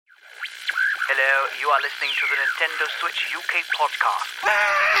Hello, you are listening to the Nintendo Switch UK podcast.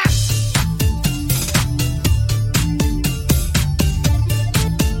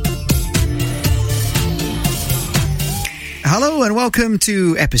 Hello and welcome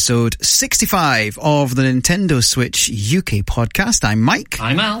to episode 65 of the Nintendo Switch UK podcast. I'm Mike.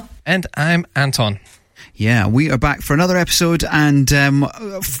 I'm Al. And I'm Anton. Yeah, we are back for another episode, and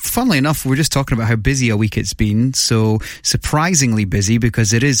funnily enough, we're just talking about how busy a week it's been, so surprisingly busy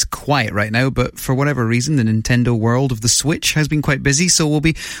because it is quiet right now, but for whatever reason, the Nintendo world of the Switch has been quite busy, so we'll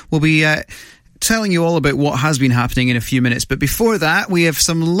be telling you all about what has been happening in a few minutes. But before that, we have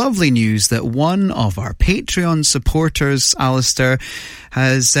some lovely news that one of our Patreon supporters, Alistair,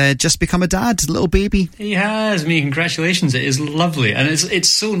 has just become a dad, little baby. He has. Me, congratulations. It is lovely. And it's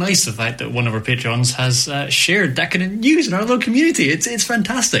so nice the fact that one of our Patreons has shared that kind of news in our little community. It's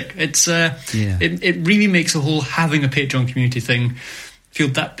fantastic. It really makes the whole having a Patreon community thing feel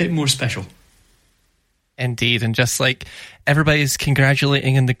that bit more special. Indeed, and just like everybody's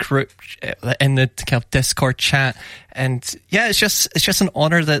congratulating in the group, in the kind of Discord chat, and yeah, it's just an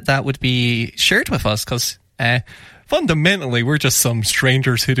honor that would be shared with us, because fundamentally we're just some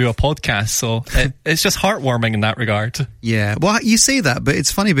strangers who do a podcast, so it's just heartwarming in that regard. Yeah, well, you say that, but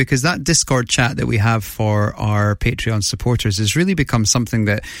it's funny because that Discord chat that we have for our Patreon supporters has really become something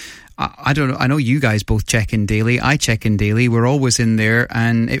that I don't know. I know you guys both check in daily. I check in daily. We're always in there,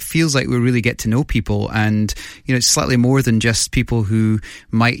 and it feels like we really get to know people. And you know, it's slightly more than just people who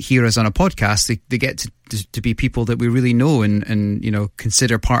might hear us on a podcast. They get to be people that we really know and you know,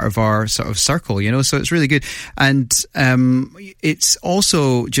 consider part of our sort of circle. You know, so it's really good. And it's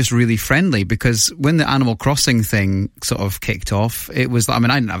also just really friendly, because when the Animal Crossing thing sort of kicked off, it was, I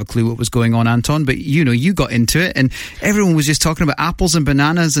mean, I didn't have a clue what was going on, Anton, but you know, you got into it, and everyone was just talking about apples and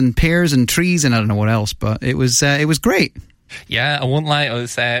bananas and pears and trees and I don't know what else, but it was great. Yeah, I won't lie,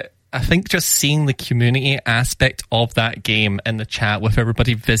 I think just seeing the community aspect of that game in the chat with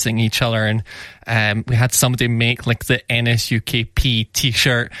everybody visiting each other, and we had somebody make like the NSUKP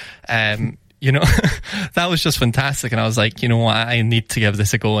t-shirt, you know, that was just fantastic. And I was like, you know what, I need to give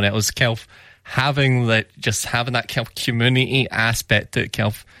this a go. And it was kind of having that kind of community aspect that kind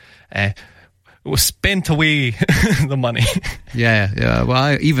of was spent away the money. Yeah. Well,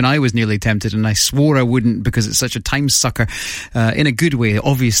 I was nearly tempted, and I swore I wouldn't because it's such a time sucker, in a good way,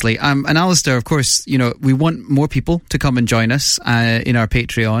 obviously. And Alistair, of course, you know, we want more people to come and join us in our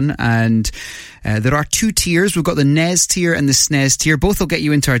Patreon, and there are two tiers. We've got the NES tier and the SNES tier. Both will get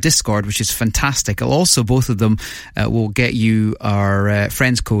you into our Discord, which is fantastic. Also, both of them will get you our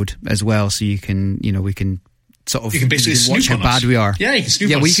friends code as well, so you can, you know, we can sort of, you can basically watch how bad we are. Yeah, you can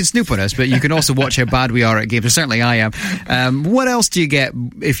snoop on us. Well, you can snoop on us, but you can also watch how bad we are at games. Certainly I am. What else do you get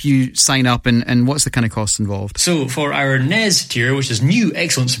if you sign up, and what's the kind of costs involved? So for our NES tier, which is new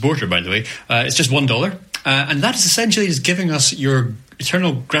excellent supporter, by the way, it's just $1. And that is essentially just giving us your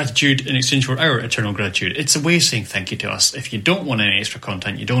eternal gratitude in exchange for our eternal gratitude. It's a way of saying thank you to us. If you don't want any extra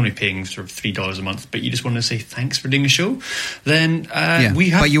content, you don't want to be paying sort of $3 a month, but you just want to say thanks for doing a show, then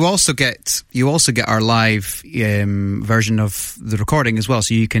we have. But you also get our live version of the recording as well.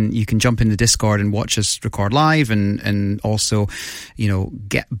 So you can jump in the Discord and watch us record live, and also, you know,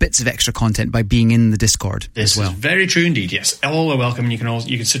 get bits of extra content by being in the Discord this as well. Is very true indeed. Yes, all are welcome. You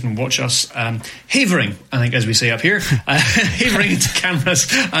can sit and watch us havering, I think, as we say up here, havering into cameras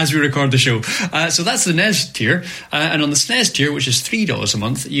as we record the show. So that's the NES tier, and on the SNES tier, which is $3 a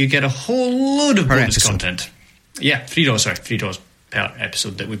month, you get a whole load of bonus content. Yeah, $3 per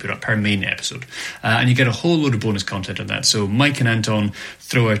episode that we put up, per main episode, and you get a whole load of bonus content on that. So Mike and Anton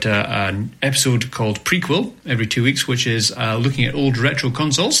throw out an episode called Prequel every 2 weeks, which is looking at old retro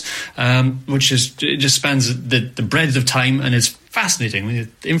consoles, which is, it just spans the breadth of time, and is fascinating.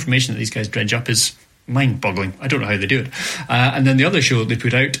 The information that these guys dredge up is mind-boggling. I don't know how they do it. And then the other show that they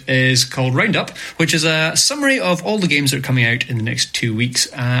put out is called Roundup, which is a summary of all the games that are coming out in the next 2 weeks,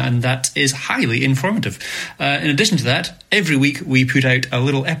 and that is highly informative. In addition to that, every week we put out a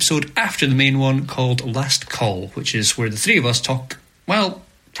little episode after the main one called Last Call, which is where the three of us talk, well,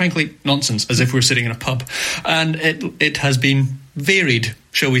 frankly, nonsense, as if we're sitting in a pub. And it has been varied,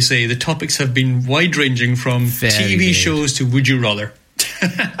 shall we say. The topics have been wide-ranging, from TV shows to Would You Rather.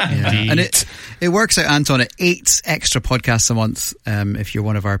 And it works out, Anton, at 8 extra podcasts a month if you're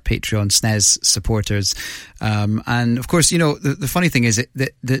one of our Patreon SNES supporters. And of course, you know, the funny thing is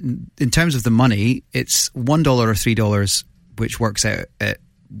that in terms of the money, it's $1 or $3, which works out at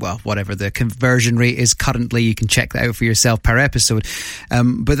well, whatever the conversion rate is currently. You can check that out for yourself per episode.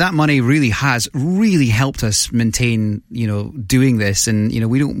 But that money really has really helped us maintain, doing this. And,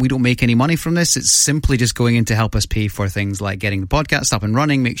 we don't make any money from this. It's simply just going in to help us pay for things like getting the podcast up and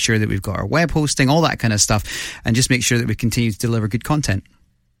running, make sure that we've got our web hosting, all that kind of stuff, and just make sure that we continue to deliver good content.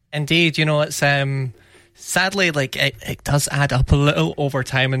 Indeed, it's sadly, like it does add up a little over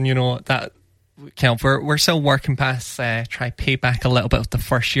time, and that we're still working past try pay back a little bit of the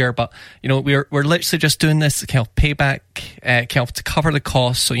first year, but we're literally just doing this payback to cover the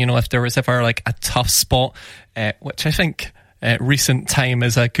cost. So if there was ever like a tough spot, which I think recent time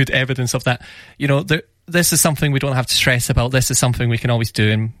is a good evidence of that. This is something we don't have to stress about. This is something we can always do,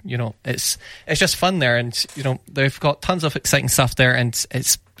 and it's just fun there. And they've got tons of exciting stuff there, and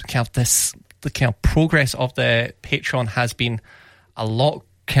it's the progress of the Patreon has been a lot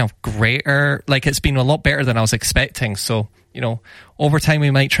greater. Like, it's been a lot better than I was expecting. So over time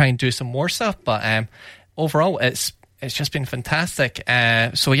we might try and do some more stuff, but overall it's just been fantastic.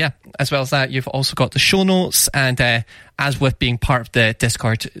 So yeah, as well as that, you've also got the show notes, and as with being part of the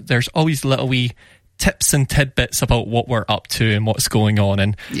Discord, there's always little wee tips and tidbits about what we're up to and what's going on,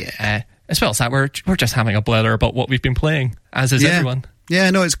 and as well as that, we're just having a blather about what we've been playing, as is everyone. Yeah,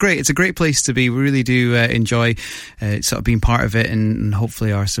 no, it's great. It's a great place to be. We really do enjoy sort of being part of it, and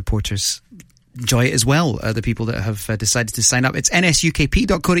hopefully our supporters enjoy it as well, the people that have decided to sign up. It's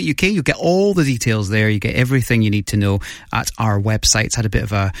nsukp.co.uk. You get all the details there. You get everything you need to know at our website. It's had a bit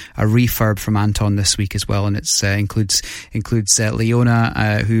of a refurb from Anton this week as well, and it includes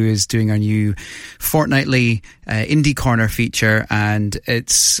Leona, who is doing our new fortnightly Indie Corner feature, and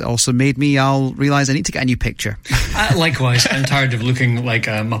it's also made me, I'll realise I need to get a new picture. Likewise, I'm tired of looking like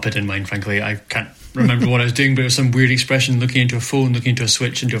a Muppet in mine, frankly. I can't remember what I was doing, but it was some weird expression, looking into a phone, looking into a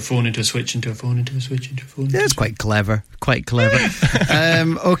switch, into a phone, into a switch, into a phone, into a switch, into a phone. That's quite clever.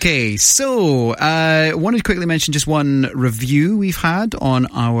 Okay, so I wanted to quickly mention just one review we've had on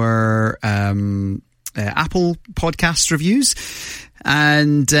our Apple podcast reviews.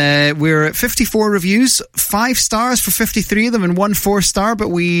 And we're at 54 reviews, 5 stars for 53 of them, and 1 4-star. But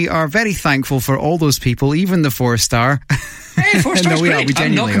we are very thankful for all those people, even the 4-star. Hey, 4 stars, no, we great. are. We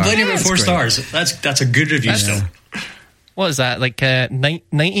genuinely I'm not complaining are. about 4 stars. That's a good review still. What is that, like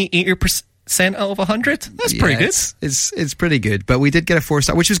 98% out of 100? That's pretty good. It's pretty good. But we did get a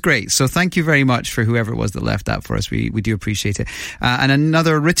 4-star, which was great. So thank you very much for whoever it was that left that for us. We do appreciate it. And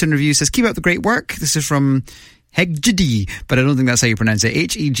another written review says, keep up the great work. This is from Hegjdy, but I don't think that's how you pronounce it.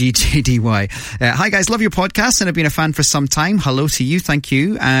 Hegjdy. Hi guys, love your podcast and I've been a fan for some time. Hello to you, thank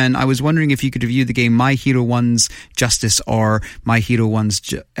you. And I was wondering if you could review the game My Hero 1's Justice or My Hero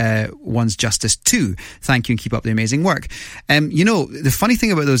 1's Justice 2. Thank you and keep up the amazing work. The funny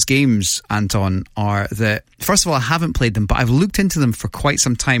thing about those games, Anton, are that, first of all, I haven't played them, but I've looked into them for quite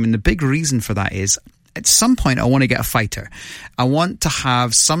some time, and the big reason for that is at some point I want to get a fighter. I want to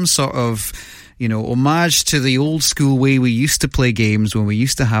have some sort of homage to the old school way we used to play games when we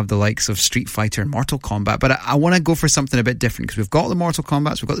used to have the likes of Street Fighter and Mortal Kombat. But I want to go for something a bit different because we've got the Mortal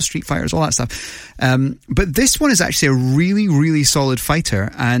Kombats, we've got the Street Fighters, all that stuff. But this one is actually a really, really solid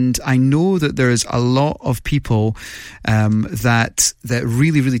fighter. And I know that there's a lot of people that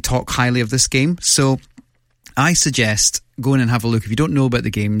really, really talk highly of this game. So I suggest go in and have a look. If you don't know about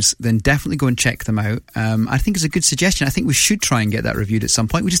the games, then definitely go and check them out. I think it's a good suggestion. I think we should try and get that reviewed at some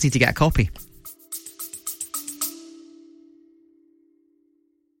point. We just need to get a copy.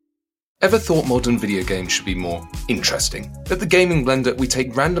 Ever thought modern video games should be more interesting? At the Gaming Blender, we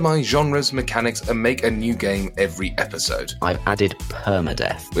take randomized genres, mechanics, and make a new game every episode. I've added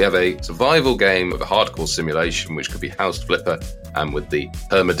permadeath. We have a survival game of a hardcore simulation, which could be House Flipper, and with the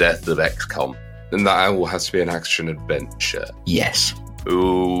permadeath of XCOM. And that all has to be an action-adventure. Yes.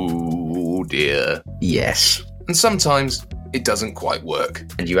 Ooh, dear. Yes. And sometimes it doesn't quite work.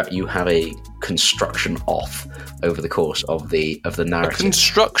 And you have a construction off over the course of the narrative. A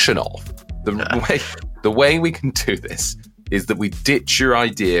construction off. The way we can do this is that we ditch your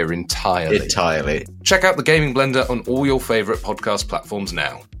idea entirely. Check out the Gaming Blender on all your favourite podcast platforms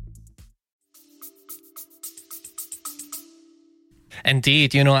now.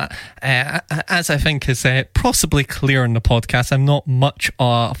 Indeed, as I think is possibly clear in the podcast, I'm not much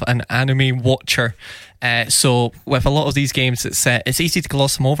of an anime watcher. So with a lot of these games, it's easy to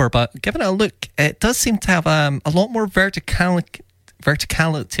gloss them over, but given a look, it does seem to have a lot more verticality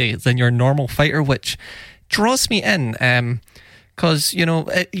than your normal fighter, which draws me in. Because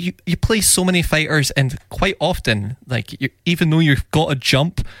you play so many fighters, and quite often, even though you've got a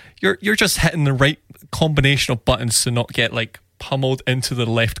jump, you're just hitting the right combination of buttons to not get pummeled into the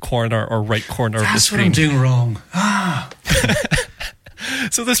left corner or right corner of the screen. That's what I'm doing wrong.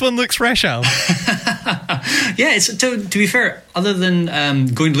 So this one looks fresh, Al. Yeah, it's to be fair, other than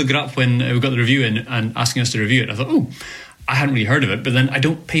going to look it up when we got the review in and asking us to review it, I thought, I hadn't really heard of it, but then I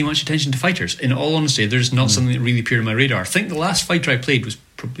don't pay much attention to fighters. In all honesty, there's not something that really appeared on my radar. I think the last fighter I played was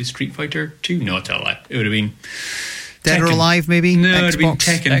probably Street Fighter 2. No, I tell a lie. It would have been Dead Tekken. or Alive, maybe? No, it would have been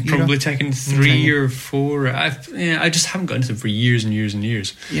Xbox Tekken. era? Probably Tekken 3 or 4. I just haven't got into them for years and years and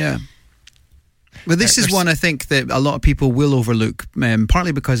years. Yeah. But this is one I think that a lot of people will overlook,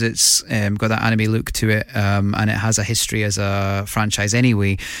 partly because it's got that anime look to it, and it has a history as a franchise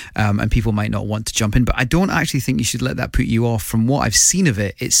anyway, and people might not want to jump in. But I don't actually think you should let that put you off. From what I've seen of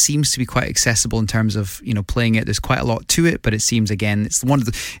it, it seems to be quite accessible in terms of playing it. There's quite a lot to it, but it seems again it's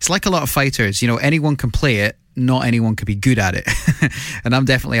like a lot of fighters. Anyone can play it. Not anyone could be good at it. And I'm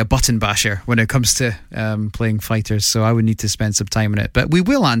definitely a button basher when it comes to playing fighters, so I would need to spend some time on it. But we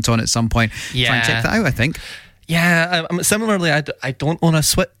will, Anton, at some point try and check that out, I think. Yeah, similarly, I don't own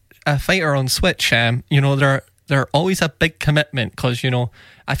a fighter on Switch. They're always a big commitment because,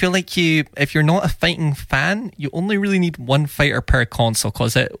 I feel like if you're not a fighting fan, you only really need one fighter per console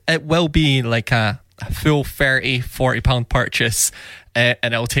because it will be like a full £30-40 purchase, and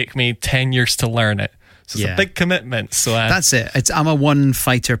it'll take me 10 years to learn it. So it's a big commitment. So that's it. I'm a one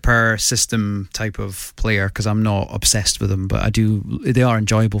fighter per system type of player because I'm not obsessed with them, but they are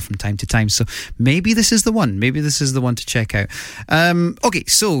enjoyable from time to time. So maybe this is the one. Maybe this is the one to check out. Okay,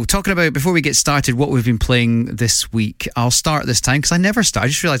 so talking about, before we get started, what we've been playing this week. I'll start this time because I never start. I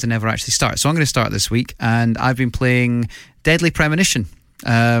just realised I never actually start. So I'm going to start this week, and I've been playing Deadly Premonition.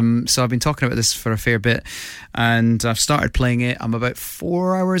 So I've been talking about this for a fair bit, and I've started playing it. I'm about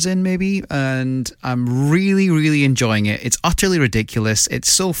 4 hours in maybe, and I'm really, really enjoying it. It's utterly ridiculous.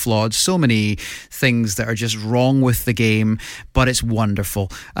 It's so flawed, so many things that are just wrong with the game, but it's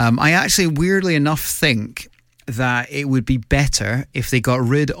wonderful. I actually, weirdly enough, think that it would be better if they got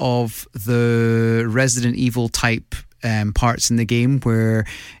rid of the Resident Evil type parts in the game where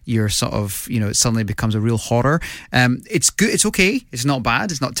you're sort of, it suddenly becomes a real horror. It's good, it's okay, it's not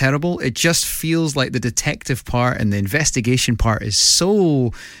bad, it's not terrible. It just feels like the detective part and the investigation part is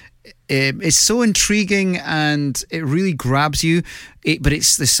so intriguing, and it really grabs you. But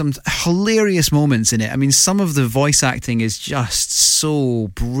there's some hilarious moments in it. I mean, some of the voice acting is just so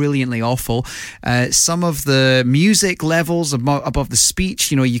brilliantly awful. Some of the music levels above the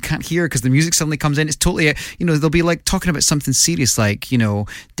speech, you can't hear because the music suddenly comes in. It's totally, they'll be like talking about something serious like,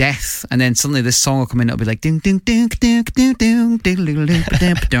 death, and then suddenly this song will come in. It'll be like ding ding ding ding ding ding ding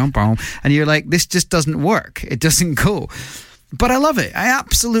ding, and you're like, this just doesn't work. It doesn't go. But I love it. I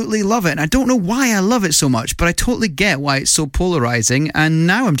absolutely love it. And I don't know why I love it so much, but I totally get why it's so polarising. And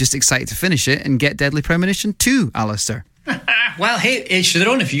now I'm just excited to finish it and get Deadly Premonition 2, Alistair. Well, hey, each to their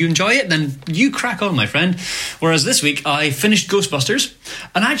own. If you enjoy it, then you crack on, my friend. Whereas this week, I finished Ghostbusters.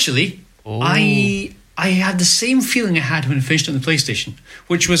 And actually, I had the same feeling I had when I finished it on the PlayStation,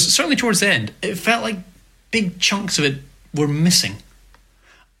 which was certainly towards the end. It felt like big chunks of it were missing.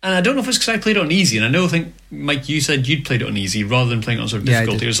 And I don't know if it's because I played it on easy, and I think, Mike, you said you'd played it on easy rather than playing it on sort of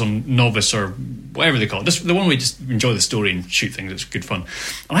difficulty, or on novice or whatever they call it. The one where you just enjoy the story and shoot things, it's good fun.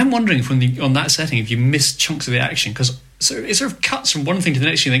 And I'm wondering if on that setting, if you miss chunks of the action, because it sort of cuts from one thing to the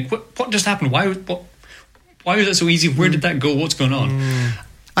next, you think, what just happened? Why was it so easy? Where did that go? What's going on?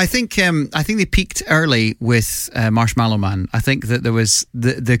 I think they peaked early with Marshmallow Man. I think that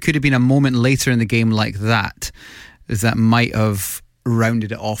there could have been a moment later in the game like that might have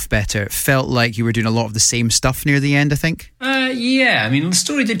rounded it off better. It felt like you were doing a lot of the same stuff near the end, I think. Yeah, I mean, the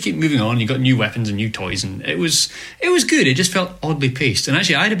story did keep moving on. You got new weapons and new toys, and it was good. It just felt oddly paced. And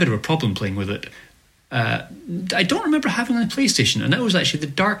actually, I had a bit of a problem playing with it. I don't remember having it on the PlayStation, and that was actually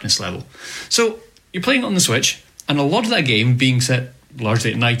the darkness level. So you're playing it on the Switch, and a lot of that game being set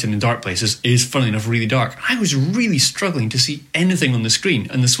largely at night and in dark places is, funnily enough, really dark. I was really struggling to see anything on the screen,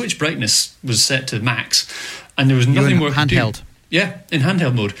 and the Switch brightness was set to max, and there was nothing more handheld. Yeah, in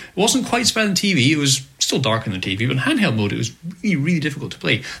handheld mode. It wasn't quite as bad on TV. It was still darker than TV, but in handheld mode, it was really, really difficult to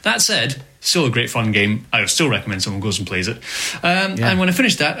play. That said, still a great fun game. I would still recommend someone goes and plays it. And when I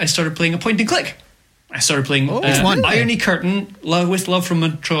finished that, I started playing a point and click. I started playing Irony Curtain with Love from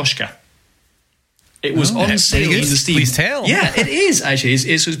Matryoshka. It was on sale in the Steam. Please tell. Yeah, it is actually.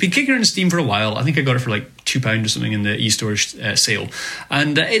 It's been kicking around Steam for a while. I think I got it for like £2 or something in the eStore sale,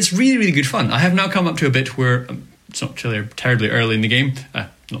 and it's really, really good fun. I have now come up to a bit where it's not terribly early in the game.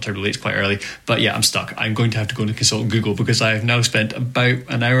 Not terribly late, it's quite early. But yeah, I'm stuck. I'm going to have to go and consult Google because I have now spent about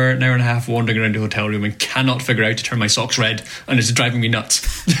an hour and a half wandering around the hotel room and cannot figure out to turn my socks red, and it's driving me nuts.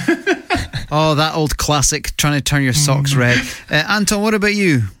 Oh, that old classic, trying to turn your socks red. Anton, what about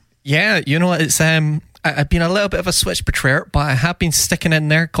you? Yeah, it's I've been a little bit of a Switch betrayer, but I have been sticking in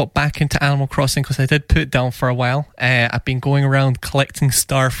there, got back into Animal Crossing because I did put it down for a while. I've been going around collecting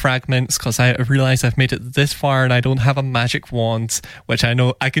star fragments because I realised I've made it this far and I don't have a magic wand, which I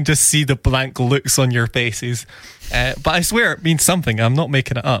know I can just see the blank looks on your faces. But I swear it means something. I'm not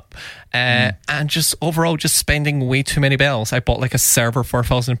making it up. And just overall, just spending way too many bells. I bought like a server for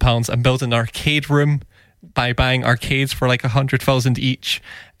 £1,000. I'm building an arcade room by buying arcades for like 100,000 each.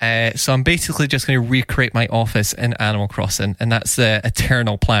 So I'm basically just going to recreate my office in Animal Crossing, and that's the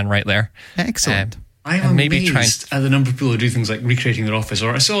eternal plan right there. Excellent. I'm amazed at the number of people who do things like recreating their office.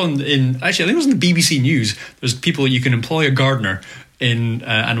 Or I saw actually, I think it was in the BBC News, there's people, you can employ a gardener in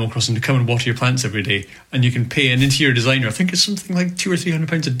Animal Crossing to come and water your plants every day, and you can pay an interior designer, I think it's something like £200 or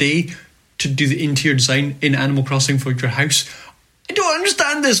 £300 a day to do the interior design in Animal Crossing for your house. I don't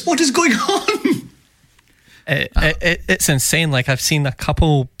understand this. What is going on? It's insane. Like, I've seen a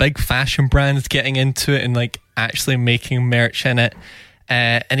couple big fashion brands getting into it and like actually making merch in it,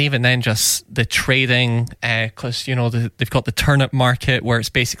 and even then just the trading, because they've got the turnip market where it's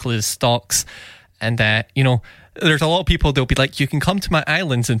basically the stocks, and there's a lot of people, they'll be like, you can come to my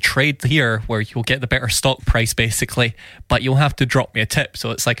islands and trade here where you'll get the better stock price basically, but you'll have to drop me a tip.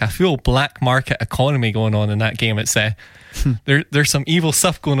 So it's like a full black market economy going on in that game. It's there's some evil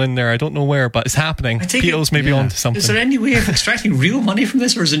stuff going in there. I don't know where, but it's happening. Peter's maybe onto something. Is there any way of extracting real money from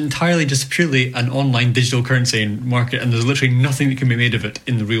this, or is it entirely just purely an online digital currency market and there's literally nothing that can be made of it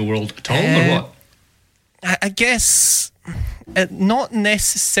in the real world at all, or what? I guess not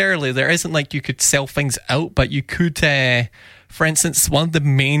necessarily. There isn't like you could sell things out, but you could, for instance, one of the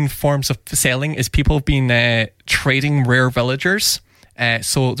main forms of selling is people have been trading rare villagers.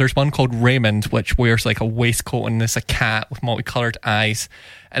 So there's one called Raymond, which wears like a waistcoat and is a cat with multicolored eyes,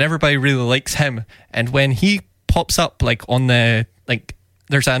 and everybody really likes him. And when he pops up, like on the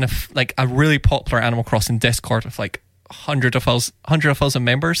there's a really popular Animal Crossing Discord with like 100,000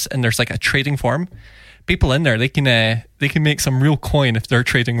 members, and there's like a trading forum. People in there, they can make some real coin if they're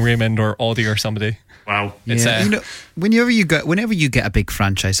trading Raymond or Audie or somebody. Wow. Whenever you get a big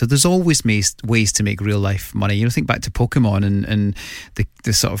franchise, so there's always ways to make real life money. Think back to Pokemon and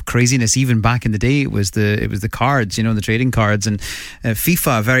the sort of craziness. Even back in the day, it was the cards, the trading cards, and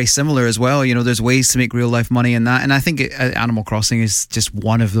FIFA very similar as well. There's ways to make real life money in that, and I think Animal Crossing is just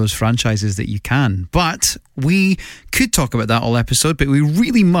one of those franchises that you can. But we could talk about that all episode, but we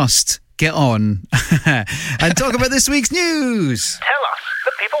really must get on and talk about this week's news. Tell us,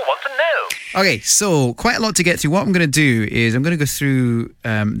 the people want to know. Okay, so quite a lot to get through. What I'm going to do is I'm going to go through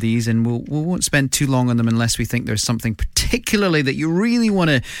these, and we won't spend too long on them unless we think there's something particularly that you really want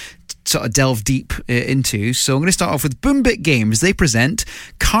to sort of delve deep into. So I'm going to start off with Boombit Games. They present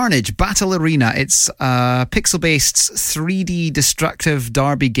Carnage Battle Arena. It's a pixel-based 3D destructive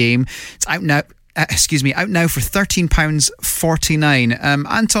derby game. It's out now. Out now for £13.49.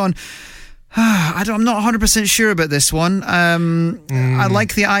 Anton, I'm not 100% sure about this one. I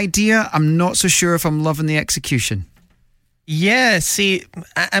like the idea. I'm not so sure if I'm loving the execution. Yeah, see,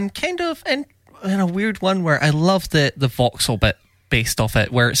 I'm kind of in a weird one where I love the voxel bit based off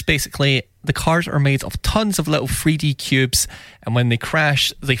it, where it's basically the cars are made of tons of little 3D cubes, and when they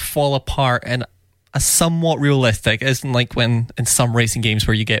crash, they fall apart and a somewhat realistic. It isn't like when in some racing games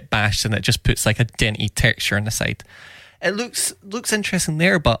where you get bashed and it just puts like a denty texture on the side. It looks interesting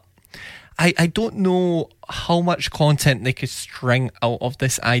there, but I don't know how much content they could string out of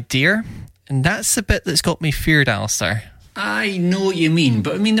this idea, and that's the bit that's got me feared, Alistair. I know what you mean,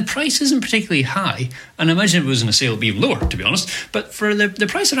 but I mean the price isn't particularly high, and I imagine if it was in a sale it'd be even lower, to be honest. But for the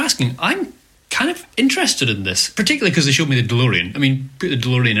price they're asking, I'm kind of interested in this, particularly because they showed me the DeLorean. I mean, put the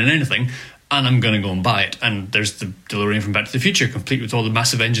DeLorean in anything and I'm going to go and buy it. And there's the DeLorean from Back to the Future, complete with all the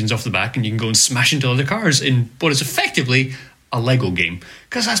massive engines off the back, and you can go and smash into other cars in what is effectively a Lego game.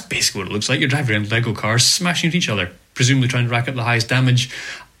 Because that's basically what it looks like. You're driving around Lego cars, smashing into each other, presumably trying to rack up the highest damage.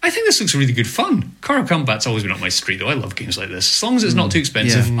 I think this looks really good fun. Car combat's always been up my street, though. I love games like this. As long as it's not too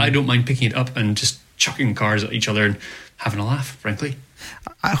expensive, I don't mind picking it up and just chucking cars at each other and having a laugh, frankly.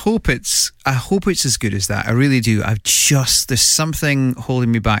 I hope it's as good as that. I really do. There's something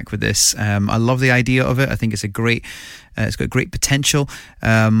holding me back with this. I love the idea of it. I think it's it's got great potential.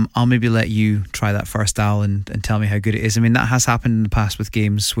 I'll maybe let you try that first, Al, and tell me how good it is. I mean, that has happened in the past with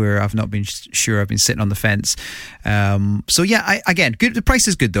games where I've not been sure. I've been sitting on the fence. So yeah, again, good. The price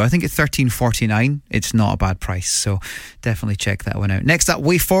is good though. I think at $13.49, it's not a bad price. So definitely check that one out. Next up,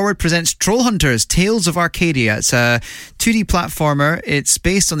 Way Forward presents Troll Hunters: Tales of Arcadia. It's a 2D platformer. It's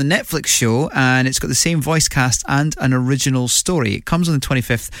based on the Netflix show, and it's got the same voice cast and an original story. It comes on the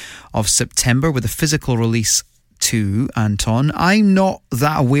 25th of September with a physical release 2, Anton. I'm not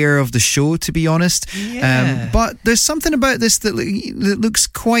that aware of the show, to be honest. But there's something about this that looks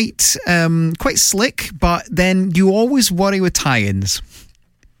quite slick, but then you always worry with tie-ins.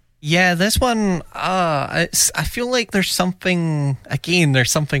 Yeah, this one, I feel like there's something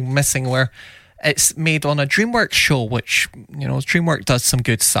missing where it's made on a DreamWorks show, which, DreamWorks does some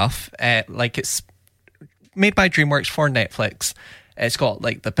good stuff. It's made by DreamWorks for Netflix. It's got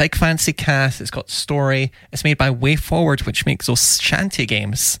the big fancy cast, it's got story. It's made by Way Forward, which makes those Shanty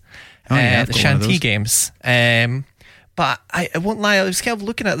games. The Shanty games. But I won't lie, I was kind of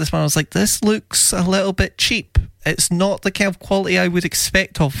looking at this one, I was like, this looks a little bit cheap. It's not the kind of quality I would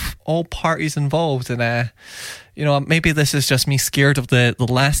expect of all parties involved. And, maybe this is just me scared of the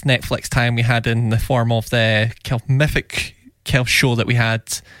last Netflix time we had in the form of the kind of mythic kind of show that we had.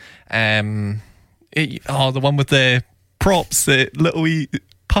 The one with the props, the little wee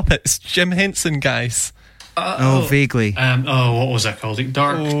puppets, Jim Henson guys. Vaguely. What was that called?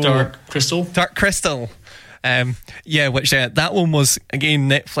 Dark Crystal? Dark Crystal. That one was, again,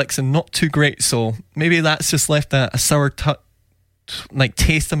 Netflix and not too great, so maybe that's just left a sour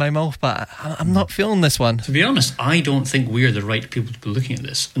taste in my mouth, but I'm not feeling this one. To be honest, I don't think we're the right people to be looking at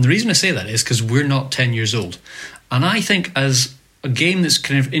this. And the reason I say that is because we're not 10 years old. And I think as a game that's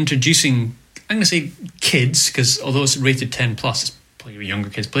kind of introducing, I'm going to say kids, because although it's rated 10 plus, it's probably younger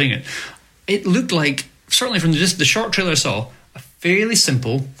kids playing it looked like, certainly from the short trailer I saw, a fairly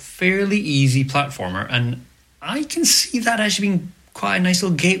simple, fairly easy platformer, and I can see that actually being quite a nice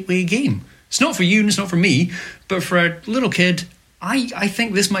little gateway game. It's not for you and it's not for me, but for a little kid, I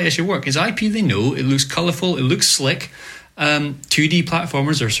think this might actually work. It's IP they know, it looks colourful, it looks slick. 2D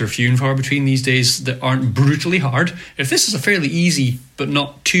platformers are sort of few and far between these days that aren't brutally hard. If this is a fairly easy, but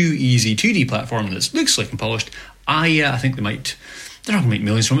not too easy 2D platform that looks slick and polished, I think they're not going to make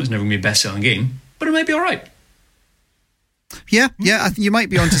millions from it, it's never going to be a best-selling game, but it might be alright. Yeah, you might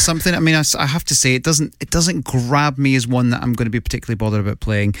be onto something. I mean, I have to say, it doesn't grab me as one that I'm going to be particularly bothered about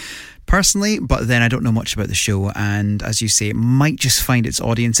playing personally, but then I don't know much about the show, and as you say, it might just find its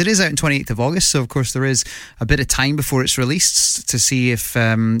audience. It is out on 28th of August, so of course there is a bit of time before it's released to see if,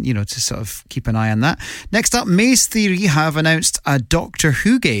 to sort of keep an eye on that. Next up, Maze Theory have announced a Doctor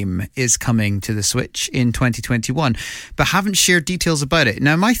Who game is coming to the Switch in 2021, but haven't shared details about it.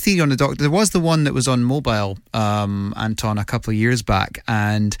 Now, my theory on the Doctor, there was the one that was on mobile, Anton, a couple of years back,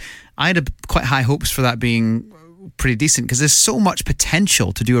 and I had quite high hopes for that being pretty decent, because there's so much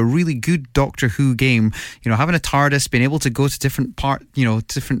potential to do a really good Doctor Who game. Having a TARDIS, being able to go to different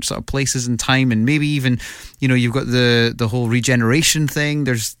different sort of places in time, and maybe even, you've got the whole regeneration thing.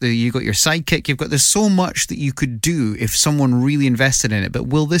 You've got your sidekick. There's so much that you could do if someone really invested in it. But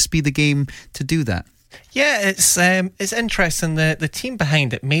will this be the game to do that? Yeah, it's interesting. The team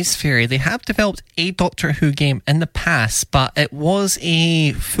behind it, Maze Theory, they have developed a Doctor Who game in the past, but it was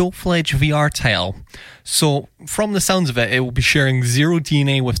a full-fledged VR title. So from the sounds of it, it will be sharing zero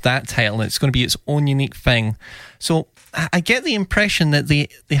DNA with that title, and it's going to be its own unique thing. So I get the impression that they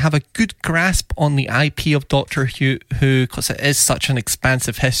have a good grasp on the IP of Doctor Who, because it is such an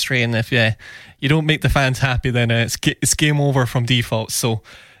expansive history, and if you don't make the fans happy, then it's game over from default. So,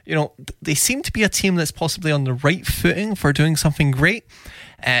 they seem to be a team that's possibly on the right footing for doing something great.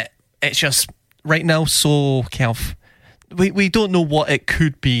 It's just right now so kind of, we don't know what it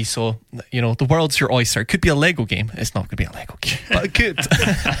could be. So, the world's your oyster. It could be a Lego game. It's not going to be a Lego game, but it could.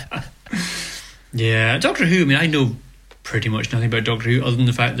 Yeah, Doctor Who, I mean, I know pretty much nothing about Doctor Who other than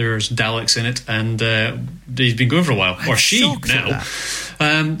the fact there's Daleks in it, and he's been going for a while. Or she now.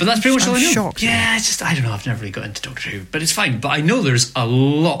 But that's pretty much all I know. Shocked. Yeah, it's just, I don't know, I've never really got into Doctor Who, but it's fine. But I know there's a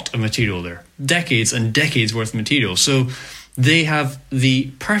lot of material there. Decades and decades worth of material. So they have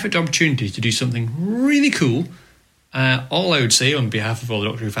the perfect opportunity to do something really cool. All I would say on behalf of all the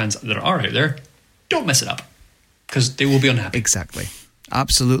Doctor Who fans that are out there, don't mess it up, because they will be unhappy. Exactly.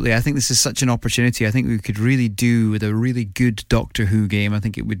 Absolutely. I think this is such an opportunity. I think we could really do with a really good Doctor Who game. I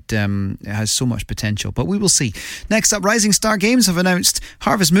think it would. It has so much potential, but we will see. Next up, Rising Star Games have announced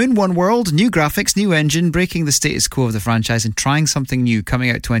Harvest Moon, One World, new graphics, new engine, breaking the status quo of the franchise and trying something new, coming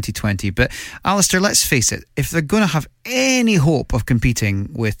out 2020. But Alistair, let's face it, if they're going to have any hope of competing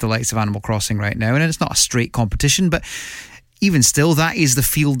with the likes of Animal Crossing right now, and it's not a straight competition, but even still, that is the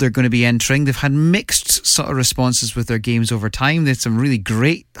field they're going to be entering. They've had mixed sort of responses with their games over time. There's some really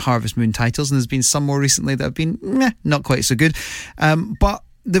great Harvest Moon titles, and there's been some more recently that have been not quite so good. But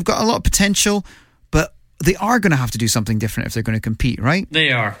they've got a lot of potential, but they are going to have to do something different if they're going to compete, right?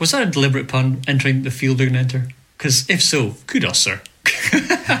 They are. Was that a deliberate pun, entering the field they're going to enter? Because if so, kudos, sir.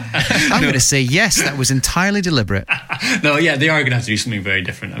 I'm going to say yes, that was entirely deliberate. No, yeah, they are going to have to do something very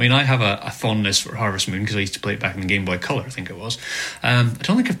different. I mean, I have a fondness for Harvest Moon because I used to play it back in the Game Boy Color, I think it was. I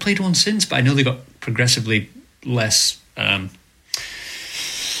don't think I've played one since, but I know they got progressively less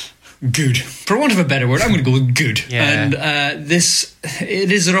good. For want of a better word, I'm going to go with good. Yeah. And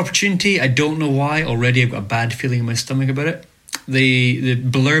it is their opportunity. I don't know why. Already I've got a bad feeling in my stomach about it. The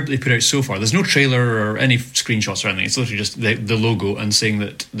blurb they put out so far, there's no trailer or any screenshots or anything. It's literally just the logo and saying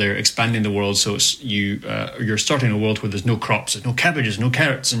that they're expanding the world. So it's you're starting a world where there's no crops, there's no cabbages, no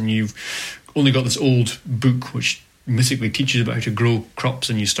carrots, and you've only got this old book which mystically teaches about how to grow crops,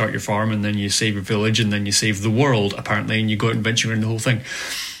 and you start your farm, and then you save your village, and then you save the world apparently, and you go out and venture around the whole thing.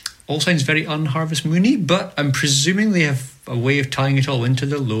 All sounds very un-Harvest Moony, but I'm presuming they have a way of tying it all into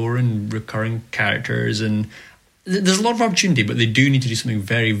the lore and recurring characters, and there's a lot of opportunity, but they do need to do something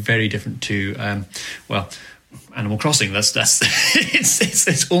very, very different to, Animal Crossing. That's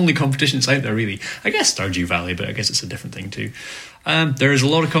it's only competition that's out there, really. I guess Stardew Valley, but I guess it's a different thing too. There is a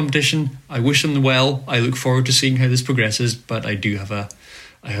lot of competition. I wish them well. I look forward to seeing how this progresses, but I do have a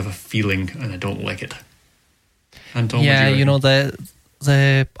feeling, and I don't like it. Anton, yeah,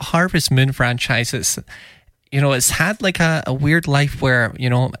 the Harvest Moon franchise, it's had like a weird life where,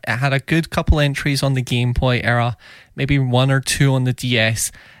 it had a good couple entries on the Game Boy era, maybe one or two on the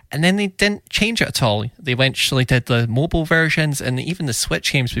DS, and then they didn't change it at all. They eventually did the mobile versions, and even the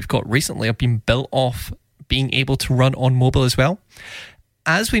Switch games we've got recently have been built off being able to run on mobile as well.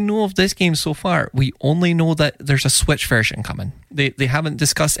 As we know of this game so far, we only know that there's a Switch version coming. They haven't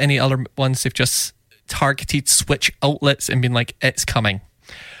discussed any other ones. They've just targeted Switch outlets and been like, it's coming.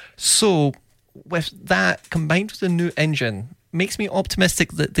 So with that combined with the new engine, makes me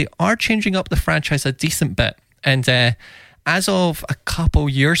optimistic that they are changing up the franchise a decent bit. And as of a couple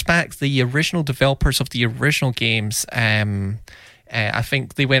years back, the original developers of the original games, I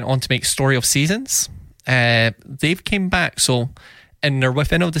think they went on to make Story of Seasons. They've came back, and they're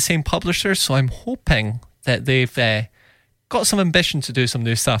within of the same publishers, so I'm hoping that they've got some ambition to do some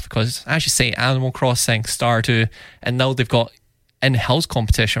new stuff, because as you say, Animal Crossing, Stardew, and now they've got in-house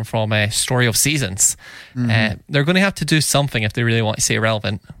competition from Story of Seasons. They're going to have to do something if they really want to stay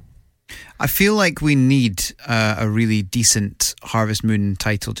relevant. I feel like we need a really decent Harvest Moon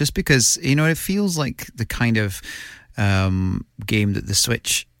title, just because, it feels like the kind of game that the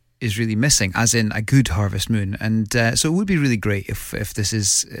Switch is really missing, as in a good Harvest Moon. And so it would be really great if this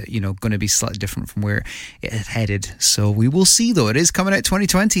is going to be slightly different from where it had headed. So we will see, though. It is coming out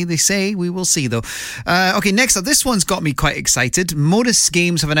 2020, they say. We will see, though. Okay, next up, this one's got me quite excited. Modus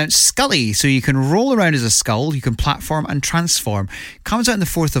Games have announced Scully, so you can roll around as a skull, you can platform and transform. Comes out on the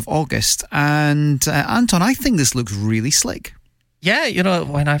 4th of August, and Anton, I think this looks really slick. Yeah,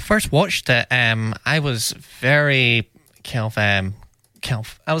 when I first watched it, I was very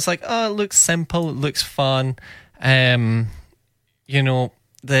I was like, oh, it looks simple, it looks fun. But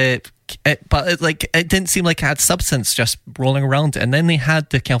it didn't seem like it had substance just rolling around. And then they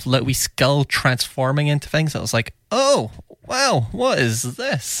had the kind of little wee skull transforming into things. I was like, oh, wow, what is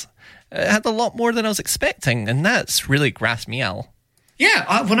this? It had a lot more than I was expecting, and that's really grasped me out.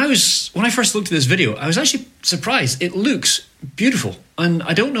 Yeah, when I first looked at this video, I was actually surprised. It looks beautiful, and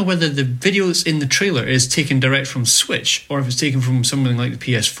I don't know whether the video that's in the trailer is taken direct from Switch or if it's taken from something like the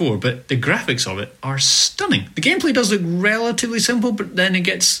PS4, but the graphics of it are stunning. The gameplay does look relatively simple, but then it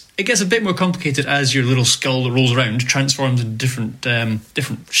gets a bit more complicated as your little skull that rolls around transforms into different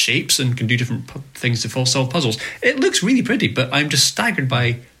shapes and can do different things to solve puzzles. It looks really pretty, but I'm just staggered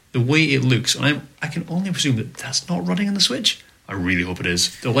by the way it looks, and I can only presume that that's not running on the Switch. I really hope it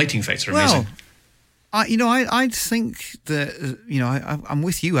is. The lighting effects are amazing. I think that, I'm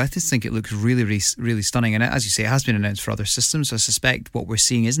with you. I just think it looks really, really, really stunning. And as you say, it has been announced for other systems. So I suspect what we're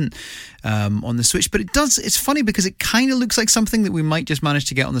seeing isn't on the Switch. But it's funny because it kind of looks like something that we might just manage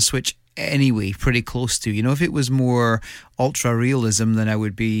to get on the Switch anyway, pretty close to. If it was more ultra realism, then I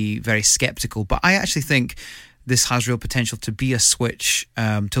would be very skeptical. But I actually think this has real potential to be a Switch,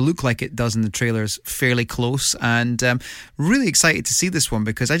 to look like it does in the trailers, fairly close, and really excited to see this one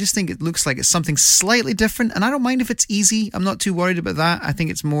because I just think it looks like it's something slightly different, and I don't mind if it's easy. I'm not too worried about that. I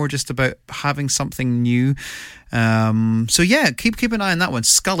think it's more just about having something new. So yeah, keep an eye on that one.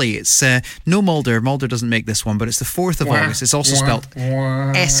 Scully, it's no Mulder. Mulder doesn't make this one, but it's the 4th of August. It's also spelled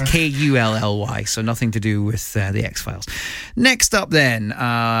Skully, so nothing to do with the X-Files. Next up then,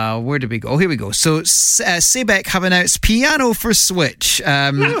 where did we go? Oh, here we go. So Sebek have announced piano for Switch.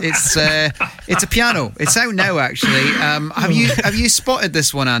 It's a piano. It's out now, actually. Have you spotted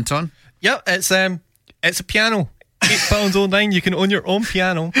this one, Anton? Yeah, it's a piano. £8.09. You can own your own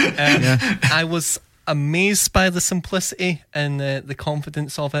piano. I was amazed by the simplicity and the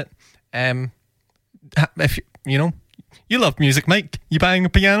confidence of it. If you love music, Mike, you buying a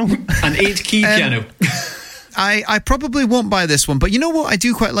piano? An 8-key piano. I probably won't buy this one, but you know what I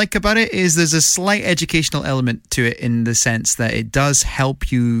do quite like about it is there's a slight educational element to it in the sense that it does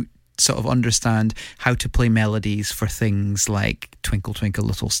help you sort of understand how to play melodies for things like Twinkle Twinkle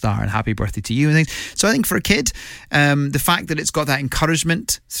Little Star and Happy Birthday to You and things. So I think for a kid, the fact that it's got that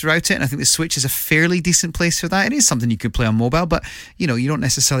encouragement throughout it, and I think the Switch is a fairly decent place for that. It is something you could play on mobile, but you don't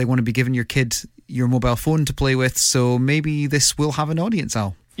necessarily want to be giving your kid your mobile phone to play with, so maybe this will have an audience,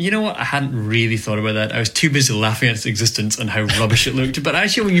 Al. You know what? I hadn't really thought about that. I was too busy laughing at its existence and how rubbish it looked. But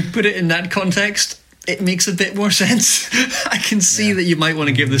actually, when you put it in that context, it makes a bit more sense. I can see that you might want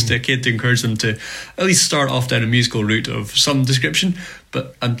to give this to a kid to encourage them to at least start off down a musical route of some description,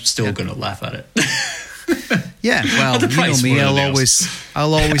 but I'm still going to laugh at it. Yeah, well, you know me, I'll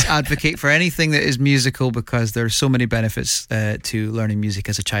always advocate for anything that is musical because there are so many benefits to learning music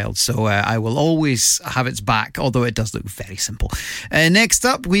as a child. So I will always have its back, although it does look very simple. Next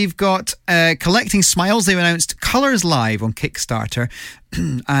up, we've got Collecting Smiles. They've announced Colours Live on Kickstarter,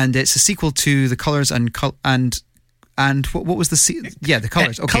 and it's a sequel to the Colours and what was the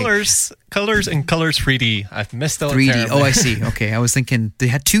Colours? Okay. Colours and Colours 3D. I've missed out 3D. Oh, I see. Okay, I was thinking they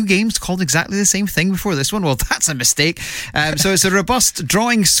had two games called exactly the same thing before this one. Well, that's a mistake. So it's a robust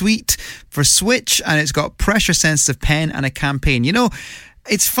drawing suite for Switch, and it's got pressure-sensitive pen and a campaign.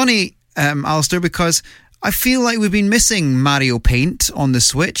 It's funny, Alistair, because I feel like we've been missing Mario Paint on the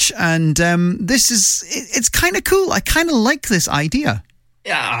Switch, and it's kind of cool. I kind of like this idea.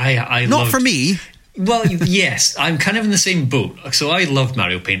 Yeah, I not for me. Well, yes, I'm kind of in the same boat. So I loved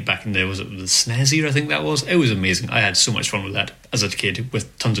Mario Paint back in the SNES era, I think that was. It was amazing. I had so much fun with that as a kid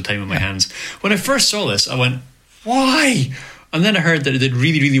with tons of time on my hands. When I first saw this, I went, why? And then I heard that it did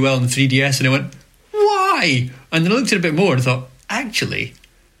really, really well on the 3DS, and I went, why? And then I looked at it a bit more and thought, actually,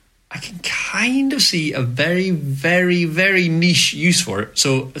 I can kind of see a very, very, very niche use for it.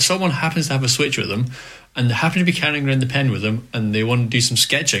 So if someone happens to have a Switch with them, and they happen to be carrying around the pen with them, and they want to do some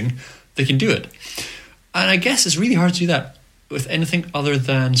sketching, they can do it. And I guess it's really hard to do that with anything other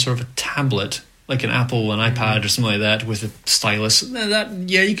than sort of a tablet, like an Apple, an iPad or something like that with a stylus.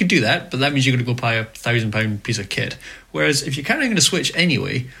 Yeah, you could do that, but that means you're going to go buy a £1,000 piece of kit. Whereas if you're carrying a Switch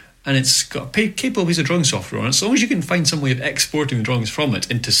anyway, and it's got a capable piece of drawing software on it, as long as you can find some way of exporting the drawings from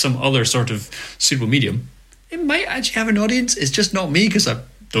it into some other sort of suitable medium, it might actually have an audience. It's just not me because I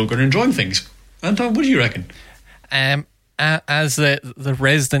don't go around drawing things. Anton, what do you reckon? As the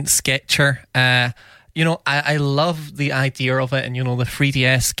resident sketcher, I love the idea of it, and the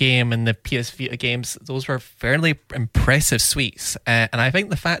 3DS game and the PS Vita games, those were fairly impressive suites, and I think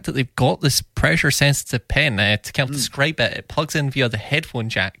the fact that they've got this pressure sensitive pen to kind of describe it plugs in via the headphone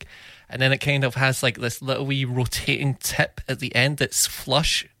jack, and then it kind of has like this little wee rotating tip at the end that's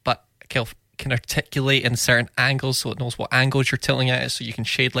flush but kind of can articulate in certain angles, so it knows what angles you're tilting at it, so you can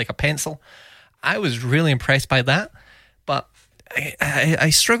shade like a pencil. I was really impressed by that, but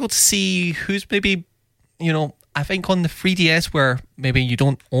I struggle to see who's maybe, I think on the 3DS where maybe you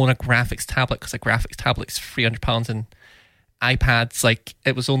don't own a graphics tablet, because a graphics tablet's £300, and iPads, like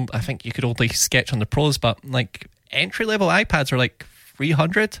it was on, I think you could only sketch on the Pros, but like entry level iPads are like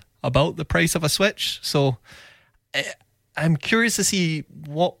 300, about the price of a Switch. So I'm curious to see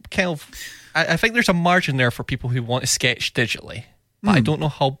what kind of, I think there's a margin there for people who want to sketch digitally, but I don't know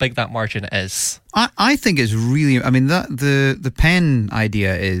how big that margin is. I think it's really, the pen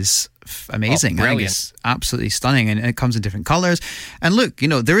idea is amazing. Oh, I think it's absolutely stunning, and it comes in different colours. And look,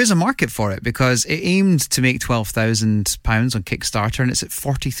 there is a market for it because it aimed to make £12,000 on Kickstarter, and it's at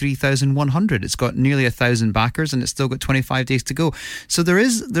 43,100. It's got nearly 1,000 backers, and it's still got 25 days to go. So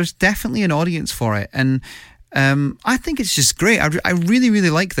there's definitely an audience for it, and I think it's just great. I really, really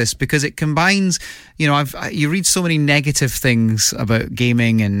like this because it combines, you read so many negative things about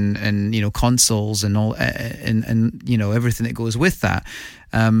gaming and consoles and all, and everything that goes with that.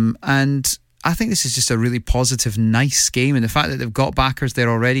 And I think this is just a really positive, nice game. And the fact that they've got backers there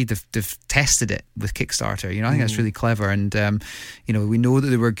already, they've tested it with Kickstarter. I think that's really clever. And, we know that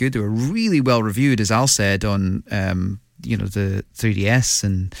they were good. They were really well reviewed, as Al said, on, the 3DS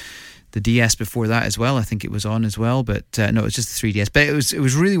and the DS before that as well. I think it was on as well, but no, it was just the 3DS. But it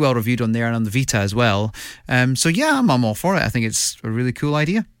was really well reviewed on there and on the Vita as well. So yeah, I'm all for it. I think it's a really cool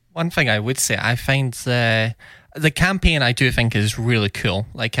idea. One thing I would say, I find the campaign I do think is really cool.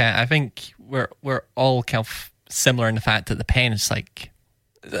 Like I think we're all kind of similar in the fact that the pen is like,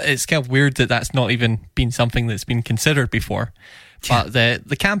 it's kind of weird that that's not even been something that's been considered before. Yeah. But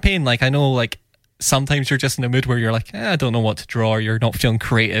the campaign, like I know, like sometimes you're just in a mood where you're like, I don't know what to draw, or you're not feeling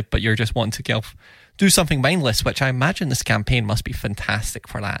creative, but you're just wanting to do something mindless, which I imagine this campaign must be fantastic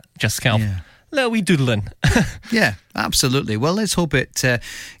for that. Just kind of little wee doodling. Yeah, absolutely. Well, let's hope it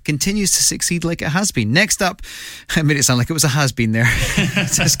continues to succeed like it has been. Next up, I made it sound like it was a has-been there,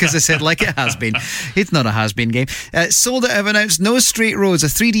 just because I said like it has been. It's not a has-been game. Solda have announced No Straight Roads, a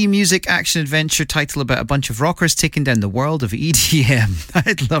 3D music action-adventure title about a bunch of rockers taking down the world of EDM.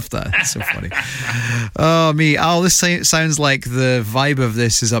 I'd love that. That's so funny. Oh, me. Al, this sounds like the vibe of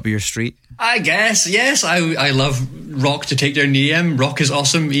this is up your street. I guess, yes. I love rock to take down EDM. Rock is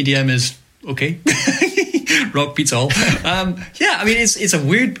awesome. EDM is okay. Rock beats all. Yeah, I mean, it's a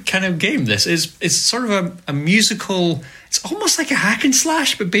weird kind of game. This is, it's sort of a musical. It's almost like a hack and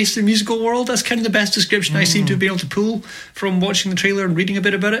slash, but based in the musical world. That's kind of the best description I seem to be able to pull from watching the trailer and reading a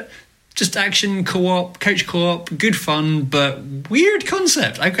bit about it. Just action, co-op, couch co-op, good fun, but weird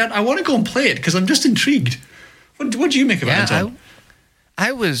concept. I want to go and play it because I'm just intrigued. What do you make of it, Anton?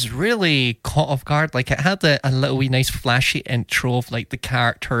 I was really caught off guard. Like, it had a little wee nice flashy intro of like the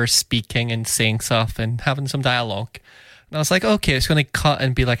characters speaking and saying stuff and having some dialogue. And I was like, okay, it's going to cut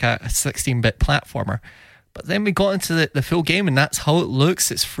and be like a 16-bit platformer. But then we got into the full game, and that's how it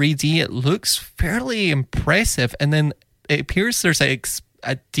looks. It's 3D. It looks fairly impressive. And then it appears there's a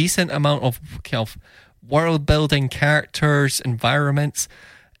decent amount of kind of world building, characters, environments.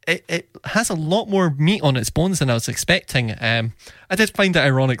 It has a lot more meat on its bones than I was expecting. I did find it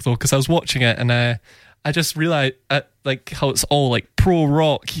ironic though, because I was watching it and I just realised like how it's all like pro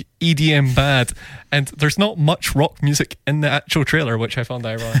rock, EDM bad, and there's not much rock music in the actual trailer, which I found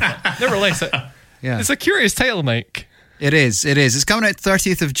ironic. Nevertheless, it's a curious title, Mike. It is. It's coming out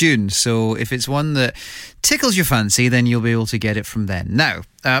 30th of June, so if it's one that tickles your fancy, then you'll be able to get it from then. Now,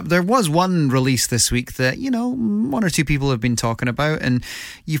 there was one release this week that, one or two people have been talking about, and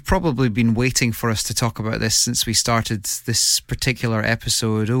you've probably been waiting for us to talk about this since we started this particular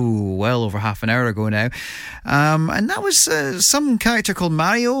episode, well over half an hour ago now. And that was some character called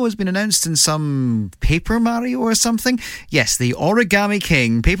Mario has been announced in some Paper Mario or something. Yes, the Origami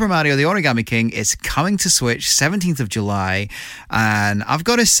King, Paper Mario, the Origami King, is coming to Switch 17th of July. And I've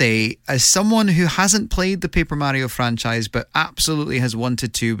got to say, as someone who hasn't played the Paper Mario franchise but absolutely has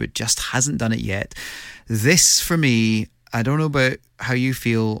wanted to but just hasn't done it yet, this for me, I don't know about how you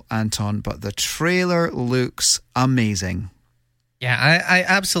feel, Anton, but the trailer looks amazing. Yeah, I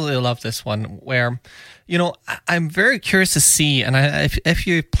absolutely love this one where, I'm very curious to see, and if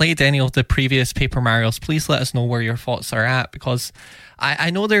you played any of the previous Paper Marios, please let us know where your thoughts are at, because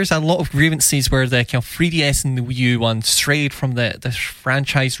I know there's a lot of grievances where the kind of 3DS and the Wii U one strayed from the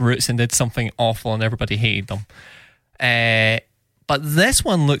franchise roots and did something awful and everybody hated them. But this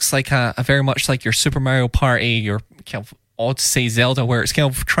one looks like a very much like your Super Mario Party, your kind of Odyssey Zelda, where it's kind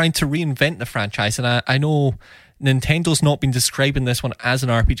of trying to reinvent the franchise. And I know Nintendo's not been describing this one as an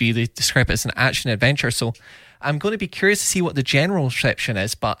RPG, they describe it as an action adventure. So I'm going to be curious to see what the general reception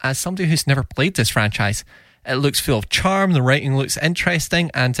is. But as somebody who's never played this franchise, it looks full of charm, the writing looks interesting,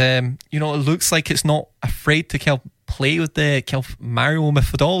 and it looks like it's not afraid to kind of play with the kind of Mario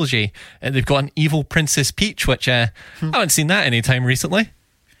methodology. They've got an evil Princess Peach, which I haven't seen that anytime recently.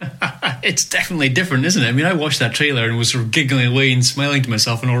 It's definitely different, isn't it? I mean, I watched that trailer and was sort of giggling away and smiling to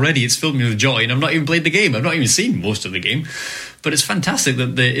myself, and already it's filled me with joy, and I've not even played the game. I've not even seen most of the game. But it's fantastic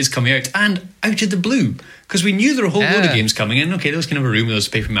that it's coming out, and out of the blue, because we knew there were a whole load of games coming in. Okay, there was kind of a rumor there was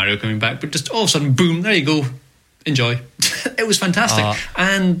Paper Mario coming back, but just all of a sudden, boom, there you go. Enjoy. It was fantastic.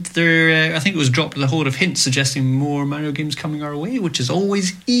 And there, I think it was dropped with a whole lot of hints suggesting more Mario games coming our way, which is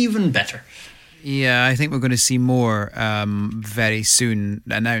always even better. Yeah, I think we're going to see more very soon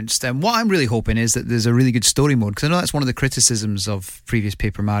announced. And what I'm really hoping is that there's a really good story mode, because I know that's one of the criticisms of previous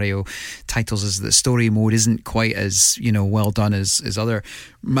Paper Mario titles, is that story mode isn't quite as well done as other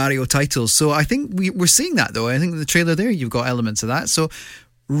Mario titles. So I think we're seeing that, though. I think in the trailer there, you've got elements of that. So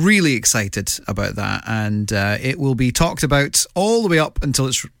really excited about that. And it will be talked about all the way up until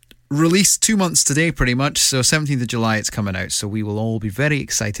it's released 2 months today, pretty much. So 17th of July, it's coming out. So we will all be very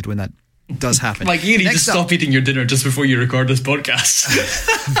excited when that does happen. Like, you need to stop eating your dinner just before you record this podcast.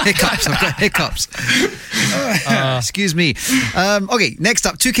 Hiccups. I've got hiccups. Excuse me. Okay, next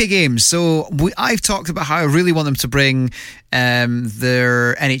up, 2K Games. So I've talked about how I really want them to bring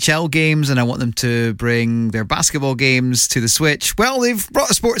their NHL games, and I want them to bring their basketball games to the Switch. Well, they've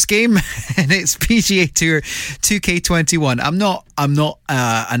brought a sports game, and it's PGA Tour 2K21. I'm not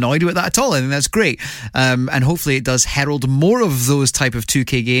annoyed with that at all. I think that's great, and hopefully it does herald more of those type of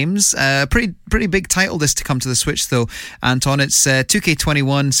 2K games. Pretty big title this to come to the Switch, though, Anton. It's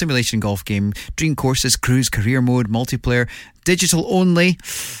 2K21 simulation golf game, dream courses, cruise, career mode, multiplayer, digital only.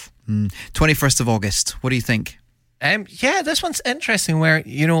 21st of August. What do you think? Yeah, this one's interesting where,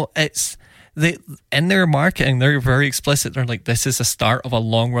 it's they, in their marketing, they're very explicit. They're like, this is the start of a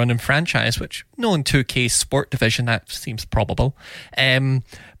long-running franchise, which, knowing 2K's sport division, that seems probable.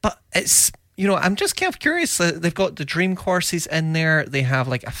 But it's, I'm just kind of curious. They've got the dream courses in there. They have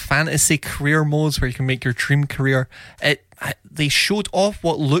like a fantasy career modes where you can make your dream career. They showed off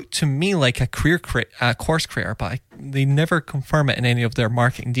what looked to me like a course creator, but they never confirm it in any of their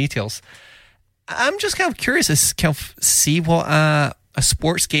marketing details. I'm just kind of curious to kind of see what a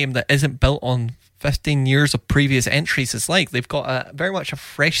sports game that isn't built on 15 years of previous entries is like. They've got very much a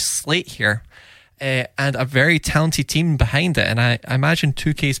fresh slate here. And a very talented team behind it. And I imagine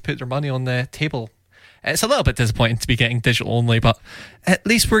 2K's put their money on the table. It's a little bit disappointing to be getting digital only, but at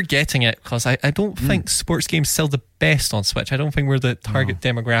least we're getting it, because I don't think sports games sell the best on Switch. I don't think we're the target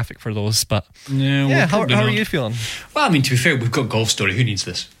demographic for those. But no, how are you feeling? Well, I mean, to be fair, we've got Golf Story. Who needs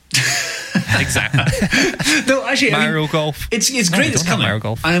this? Exactly. No, actually, Mario Golf. It's great. It's coming. Mario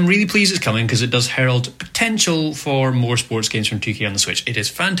Golf. I am really pleased it's coming, because it does herald potential for more sports games from 2K on the Switch. It is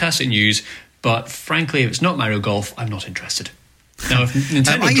fantastic news. But frankly, if it's not Mario Golf, I'm not interested. Now, if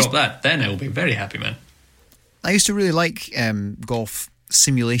Nintendo drop that, then I will be very happy, man. I used to really like golf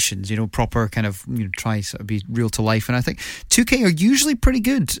simulations, proper kind of, try to be real to life. And I think 2K are usually pretty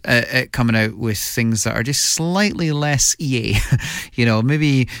good at coming out with things that are just slightly less EA.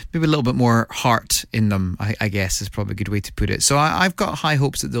 Maybe a little bit more heart in them, I guess is probably a good way to put it. So I've got high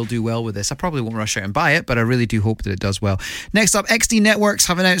hopes that they'll do well with this. I probably won't rush out and buy it, but I really do hope that it does well. Next up, XD Networks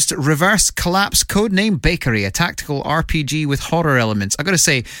have announced Reverse Collapse Codename Bakery, a tactical RPG with horror elements. I got to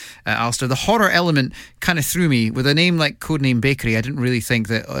say, Alistair, the horror element kind of threw me. With a name like Codename Bakery, I didn't really think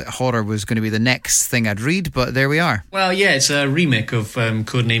that horror was going to be the next thing I'd read, but there we are. Well, yeah, it's a remake of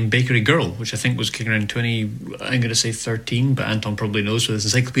Codename Bakery Girl, which I think was kicking around I'm going to say 13, but Anton probably knows with his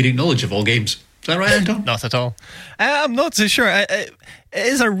encyclopedic knowledge of all games. Is that right, Anton? Not at all. I'm not too sure. It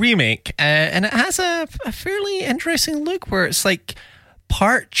is a remake, and it has a fairly interesting look where it's like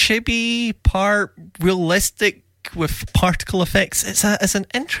part chibi, part realistic with particle effects. It's an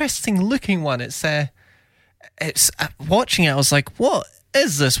interesting looking one. It's watching it, I was like, what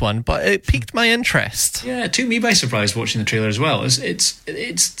is this one? But it piqued my interest. Yeah, it took me by surprise watching the trailer as well.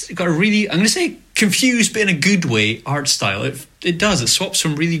 It's got a really, I'm going to say confused, but in a good way, art style. It does. It swaps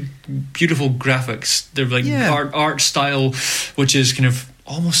some really beautiful graphics. They're like art style, which is kind of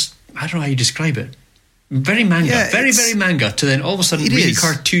almost, I don't know how you describe it. Very manga, very manga, to then all of a sudden really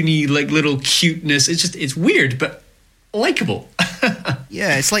cartoony, like little cuteness. It's weird, but likable.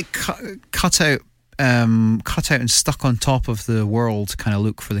 Yeah, it's like cut out and stuck on top of the world kind of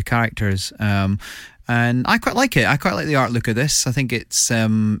look for the characters, and I quite like it. I quite like the art look of this. I think it's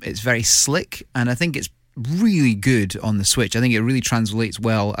very slick, and I think it's really good on the Switch. I think it really translates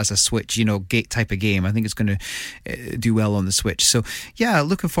well as a Switch, gate type of game. I think it's going to do well on the Switch. So yeah,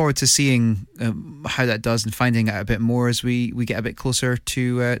 looking forward to seeing how that does and finding out a bit more as we get a bit closer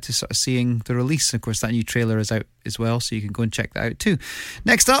to sort of seeing the release. Of course, that new trailer is out as well, so you can go and check that out too.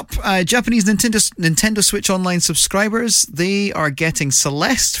 Next up, Japanese Nintendo Switch Online subscribers, they are getting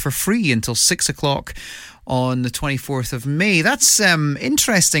Celeste for free until 6 o'clock on the 24th of May. That's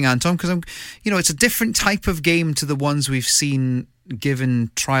interesting, Anton, because it's a different type of game to the ones we've seen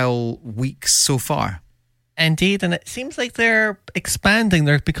given trial weeks so far. Indeed, and it seems like they're expanding.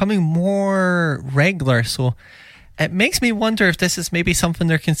 They're becoming more regular, so it makes me wonder if this is maybe something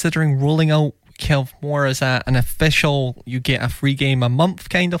they're considering rolling out kind of more as an official, you get a free game a month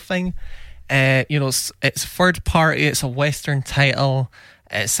kind of thing. It's third party, it's a Western title,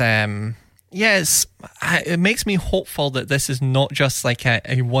 it makes me hopeful that this is not just like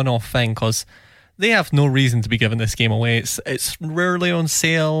a one-off thing, because they have no reason to be giving this game away. It's rarely on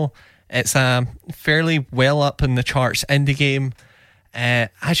sale. It's fairly well up in the charts indie game. I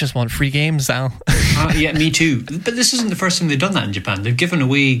just want free games, Al. Yeah, me too. But this isn't the first time they've done that in Japan. They've given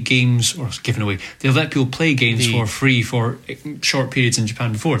away games, they've let people play games for free for short periods in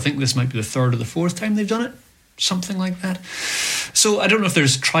Japan before. I think this might be the third or the fourth time they've done it. Something like that. So I don't know if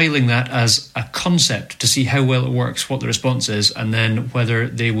there's trialling that as a concept to see how well it works, what the response is, and then whether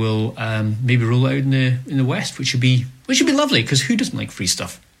they will maybe roll it out in the West, which would be lovely, because who doesn't like free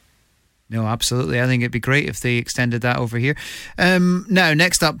stuff? No, absolutely. I think it'd be great if they extended that over here. Now,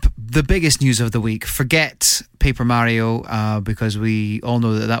 next up, the biggest news of the week. Forget Paper Mario, because we all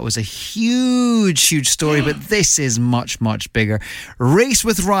know that was a huge story, but this is much, much bigger. Race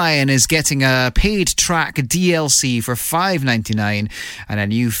with Ryan is getting a paid track DLC for $5.99 and a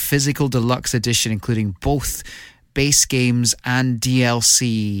new physical deluxe edition, including both base games and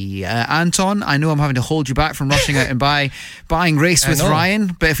DLC. Anton, I know I'm having to hold you back from rushing out and buying Race with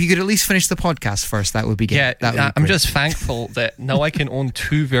Ryan, but if you could at least finish the podcast first, that would be good. Yeah, I'm just thankful that now I can own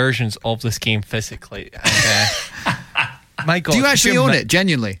 2 versions of this game physically. And, my God, do you actually own it,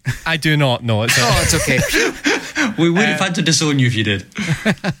 genuinely? I do not know. It's okay. We would have had to disown you if you did.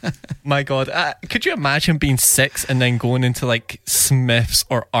 My God, could you imagine being 6 and then going into like Smith's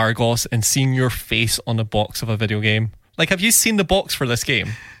or Argos and seeing your face on the box of a video game? Like, have you seen the box for this game?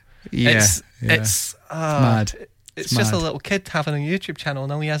 Yeah, it's mad. It's just a little kid having a YouTube channel.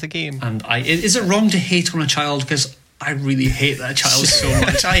 Now he has a game. And is it wrong to hate on a child? Because I really hate that child so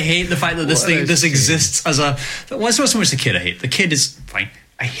much. I hate the fact that this exists as a... Well, it's not so much the kid I hate. The kid is fine.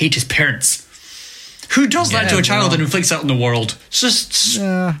 I hate his parents. Who does that to a child and inflicts that on the world? Just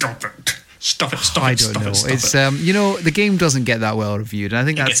stop it. Stop it. I don't know. It's the game doesn't get that well reviewed, and I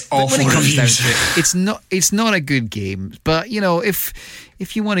think that's awful when it comes down reviews. to it. It's not a good game, but if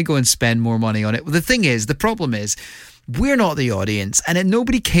you want to go and spend more money on it, the problem is, we're not the audience, and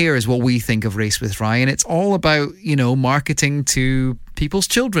nobody cares what we think of Race with Ryan. It's all about, marketing to people's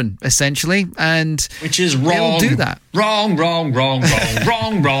children, essentially, and which is wrong. They'll do that. Wrong. Don't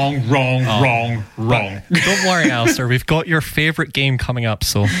worry, Alistair. We've got your favourite game coming up,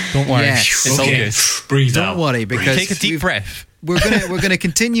 so don't worry. Yes. It's all good. Breathe out. Don't worry, because take a deep breath. We're gonna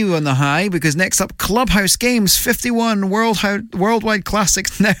continue on the high, because next up, Clubhouse Games 51 Worldwide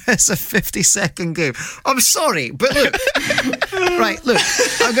Classics. Now it's a 50-second game. I'm sorry, but look,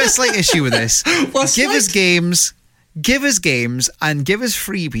 I've got a slight issue with this. Give us games, and give us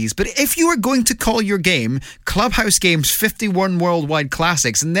freebies. But if you are going to call your game Clubhouse Games 51 Worldwide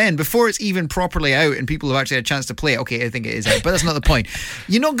Classics, and then before it's even properly out and people have actually had a chance to play it, okay, I think it is out, but that's not the point.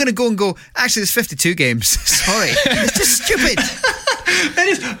 You're not going to go, actually, there's 52 games. Sorry. It's just stupid. It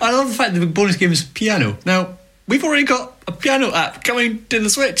is. I love the fact that the bonus game is piano. Now, we've already got a piano app coming to the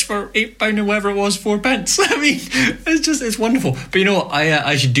Switch for £8 or whatever it was, 4 pence. I mean, it's wonderful. But you know what? I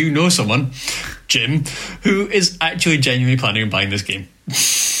actually do know someone, Jim, who is actually genuinely planning on buying this game.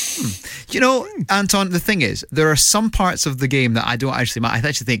 Anton, the thing is, there are some parts of the game that I actually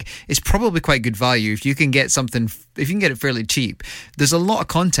think it's probably quite good value if you can get it fairly cheap. There's a lot of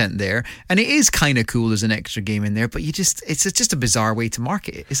content there, and it is kind of cool as an extra game in there, but it's just a bizarre way to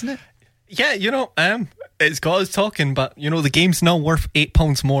market it, isn't it? Yeah, it's got us talking, but the game's now worth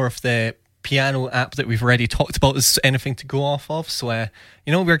 £8 more if the piano app that we've already talked about is anything to go off of. So,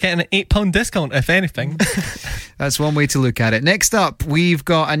 we're getting an £8 discount, if anything. That's one way to look at it. Next up, we've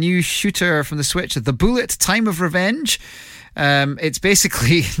got a new shooter from the Switch, The Bullet Time of Revenge. It's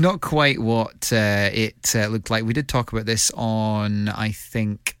basically not quite what it looked like. We did talk about this on, I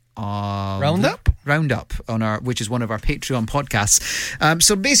think, Roundup on which is one of our Patreon podcasts.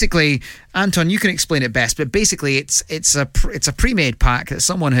 So basically, Anton, you can explain it best, but basically it's a pre-made pack that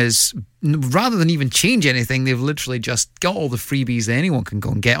someone has, rather than even change anything, they've literally just got all the freebies that anyone can go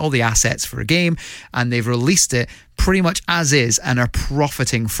and get, all the assets for a game, and they've released it pretty much as is and are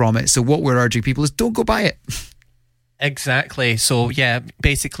profiting from it. So what we're urging people is, don't go buy it. Exactly. So yeah,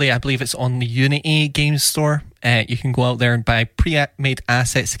 basically I believe it's on the Unity Games Store. You can go out there and buy pre-made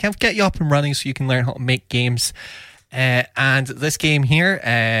assets to kind of get you up and running so you can learn how to make games. And this game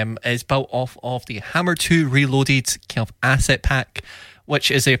here is built off of the Hammer 2 Reloaded kind of asset pack,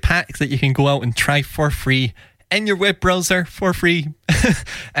 which is a pack that you can go out and try for free in your web browser for free.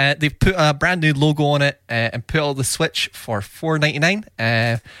 They've put a brand new logo on it and put all the Switch for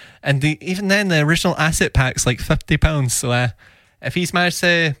 $4.99. And even then, the original asset pack's like £50. So if he's managed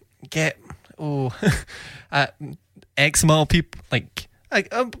to get X amount of people, like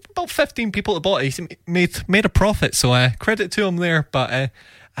about 15 people that bought it, he's made a profit. So credit to him there, but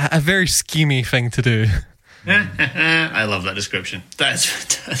a very schemy thing to do. I love that description. That's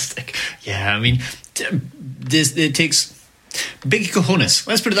fantastic. Yeah, I mean, it takes big cojones,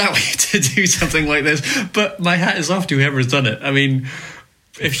 let's put it that way, to do something like this. But my hat is off to whoever's done it. I mean,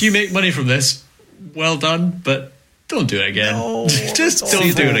 if you make money from this, well done, but don't do it again. No, just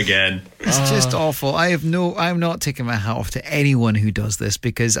don't do it again. It's just awful. I'm not taking my hat off to anyone who does this,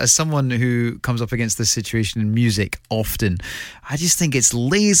 because as someone who comes up against this situation in music often, I just think it's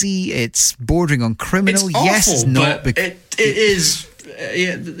lazy, it's bordering on criminal. It's awful, yes, it's not. But it is.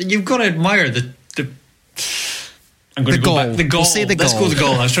 You've got to admire the. I'm going to go back. The gall. We'll say the Let's gall. go with the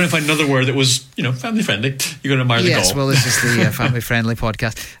gall. I was trying to find another word that was, family friendly. You're going to admire the gall. Yes, well, this is the family-friendly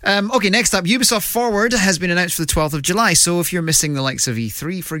podcast. Okay, next up, Ubisoft Forward has been announced for the 12th of July. So if you're missing the likes of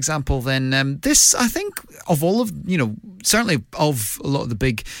E3, for example, then this, I think, of all of, certainly of a lot of the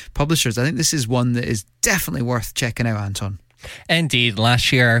big publishers, I think this is one that is definitely worth checking out, Anton. Indeed,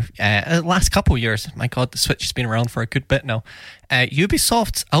 last year, last couple of years, my God, the Switch has been around for a good bit now.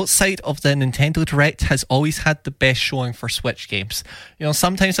 Ubisoft, outside of the Nintendo Direct, has always had the best showing for Switch games. You know,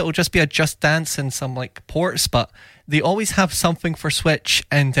 sometimes it will just be a Just Dance and some like ports, but they always have something for Switch.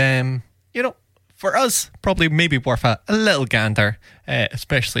 And you know, for us, probably maybe worth a little gander,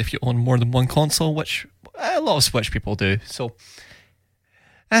 especially if you own more than one console, which a lot of Switch people do. So,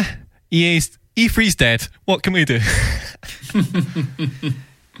 E3's dead. What can we do?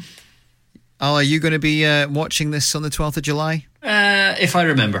 Al, are you going to be watching this on the 12th of July? If I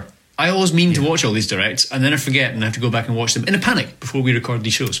remember. I always mean to watch all these directs, and then I forget and I have to go back and watch them in a panic before we record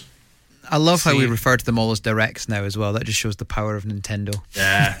these shows. I love how we refer to them all as directs now as well. That just shows the power of Nintendo.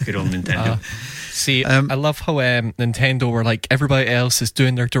 Yeah, good old Nintendo. I love how Nintendo were like, everybody else is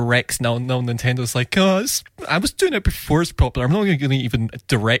doing their directs now. Now Nintendo's like, oh, I was doing it before it's popular. I'm not going to even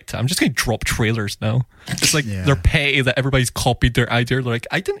direct it. I'm just going to drop trailers now. It's like they're petty that everybody's copied their idea. They're like,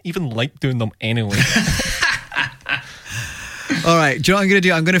 I didn't even like doing them anyway. All right, do you know what I'm going to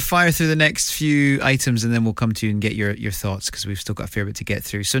do? I'm going to fire through the next few items and then we'll come to you and get your thoughts because we've still got a fair bit to get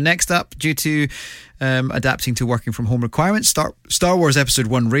through. So next up, due to adapting to working from home requirements, Star Wars Episode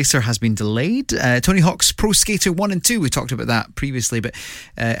 1 Racer has been delayed. Tony Hawk's Pro Skater 1 and 2, we talked about that previously, but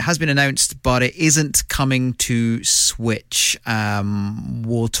it has been announced, but it isn't coming to Switch.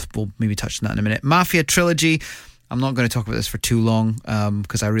 We'll maybe touch on that in a minute. Mafia Trilogy, I'm not going to talk about this for too long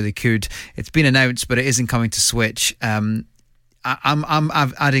because I really could. It's been announced, but it isn't coming to Switch. I'm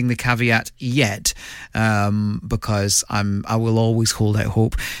adding the caveat yet because I will always hold out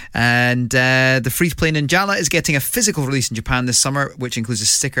hope. And the free-to-play Ninjala is getting a physical release in Japan this summer, which includes a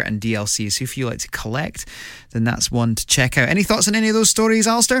sticker and DLC. So if you like to collect, then that's one to check out. Any thoughts on any of those stories,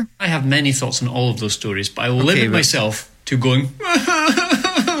 Alistair? I have many thoughts on all of those stories, but I will limit myself to going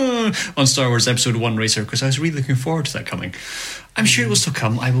on Star Wars Episode 1 Racer because I was really looking forward to that coming. I'm sure it will still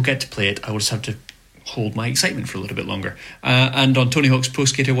come. I will get to play it. I will just have to hold my excitement for a little bit longer. And on Tony Hawk's Pro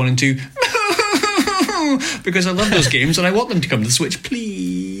Skater 1 and 2 because I love those games and I want them to come to the Switch,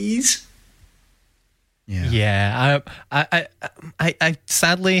 please. I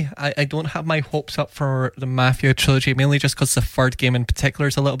sadly I don't have my hopes up for the Mafia trilogy, mainly just because the third game in particular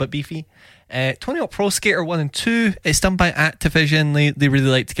is a little bit beefy. Tony Hawk Pro Skater 1 and 2, it's done by Activision. They really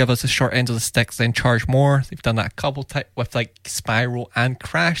like to give us a short end of the sticks, then charge more. They've done that a couple times with like Spyro and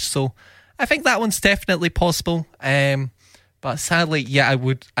Crash, so I think that one's definitely possible. But sadly,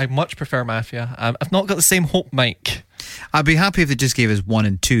 I much prefer Mafia. I've not got the same hope, Mike. I'd be happy if they just gave us 1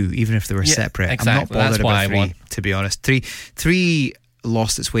 and 2, even if they were separate. Exactly. I'm not bothered That's about 3, to be honest. 3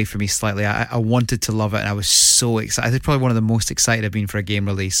 lost its way for me slightly. I wanted to love it and I was so excited. It's probably one of the most excited I've been for a game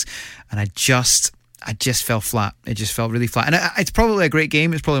release, and I just fell flat. It just felt really flat. And it's probably a great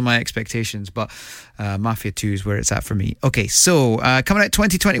game. It's probably my expectations, but Mafia 2 is where it's at for me. Okay, so coming out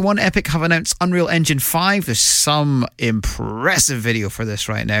 2021, Epic have announced Unreal Engine 5. There's some impressive video for this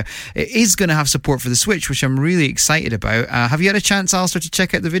right now. It is going to have support for the Switch, which I'm really excited about. Have you had a chance, Alistair, to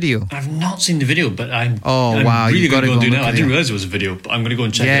check out the video? I've not seen the video, but I'm wow, really going to go do it now. I didn't realise it was a video, but I'm going to go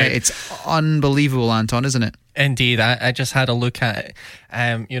and check it out. Yeah, it's unbelievable, Anton, isn't it? Indeed, I just had a look at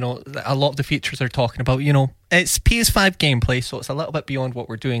it. You know, a lot of the features they're talking about, you know, it's PS5 gameplay, so it's a little bit beyond what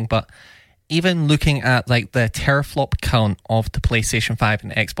we're doing, but even looking at like the teraflop count of the PlayStation 5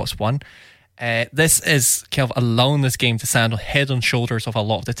 and the Xbox One, this is kind of allowing this game to stand head and shoulders of a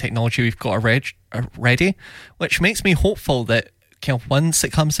lot of the technology we've got already, which makes me hopeful that kind of once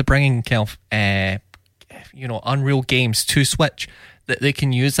it comes to bringing kind of Unreal games to Switch, that they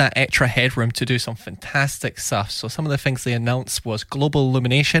can use that extra headroom to do some fantastic stuff. So some of the things they announced was global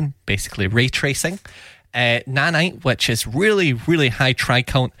illumination, basically ray tracing, nanite, which is really, really high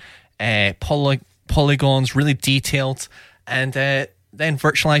tri-count, polygons, really detailed, and then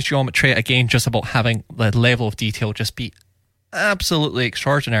virtualized geometry, again, just about having the level of detail just be absolutely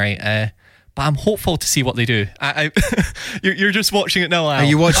extraordinary. But I'm hopeful to see what they do. You're just watching it now, Al. Are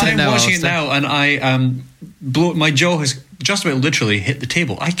you watching it now? I'm watching it now, and my jaw has just about literally hit the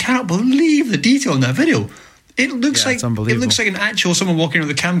table. I cannot believe the detail in that video. It looks like an actual someone walking around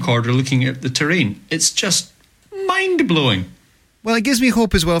the camcorder looking at the terrain. It's just mind blowing. Well, it gives me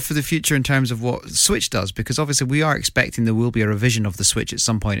hope as well for the future in terms of what Switch does, because obviously we are expecting there will be a revision of the Switch at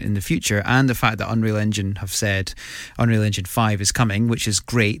some point in the future, and the fact that Unreal Engine have said Unreal Engine 5 is coming, which is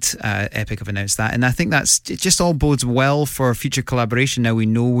great. Epic have announced that, and I think it just all bodes well for future collaboration. Now we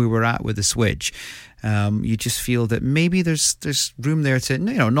know where we're at with the Switch. You just feel that maybe there's room there to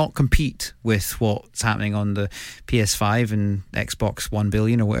not compete with what's happening on the PS5 and Xbox 1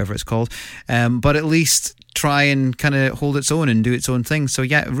 billion or whatever it's called, but at least try and kind of hold its own and do its own thing. So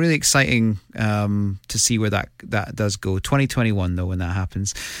yeah, really exciting to see where that does go. 2021 though, when that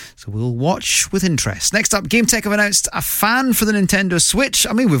happens. So we'll watch with interest. Next up, Game Tech have announced a fan for the Nintendo Switch.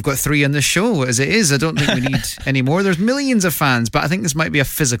 I mean, we've got 3 on this show as it is. I don't think we need any more. There's millions of fans, but I think this might be a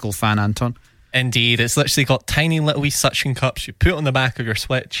physical fan, Anton. Indeed, it's literally got tiny little wee suction cups you put on the back of your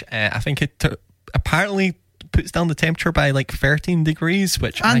Switch. I think it apparently puts down the temperature by like 13 degrees,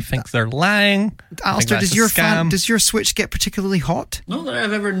 which and I think they're lying. Alistair, does your Switch get particularly hot? Not that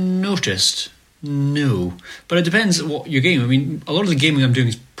I've ever noticed. No, but it depends what your game. I mean, a lot of the gaming I'm doing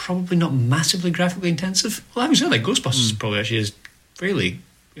is probably not massively graphically intensive. Well, having said that, Ghostbusters probably actually is fairly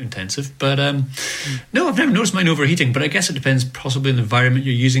intensive, but no, I've never noticed mine overheating, but I guess it depends possibly on the environment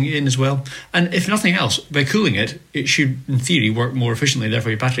you're using it in as well. And if nothing else, by cooling it should in theory work more efficiently,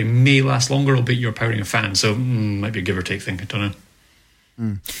 therefore your battery may last longer, albeit you're powering a fan, so might be a give or take thing, I don't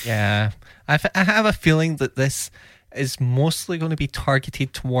know. Yeah, I have a feeling that this is mostly going to be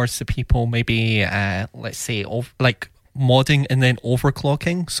targeted towards the people maybe let's say like modding and then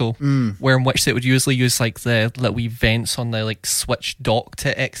overclocking, so where in which they would usually use like the little wee vents on the like Switch dock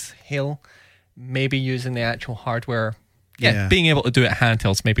to exhale, maybe using the actual hardware, being able to do it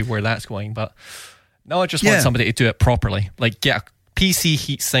handhelds, maybe where that's going. But no, I just want somebody to do it properly, like get a PC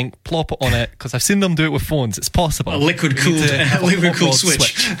heatsink, plop it on it, because I've seen them do it with phones. It's possible. A liquid cooled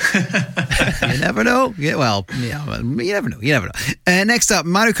Switch. You never know. You never know. Next up,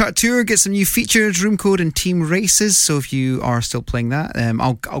 Mario Kart Tour gets some new features, room code and team races. So if you are still playing that,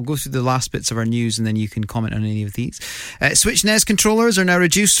 I'll go through the last bits of our news and then you can comment on any of these. Switch NES controllers are now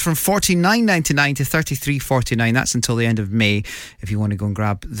reduced from $49.99 to $33.49. That's until the end of May if you want to go and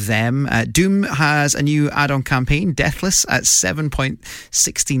grab them. Doom has a new add-on campaign, Deathless, at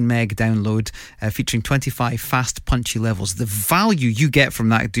 7.16 meg download, featuring 25 fast punchy levels. The value you get from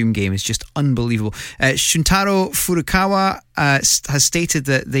that Doom game is just unbelievable. Shuntaro Furukawa has stated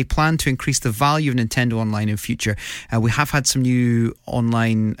that they plan to increase the value of Nintendo Online in future. We have had some new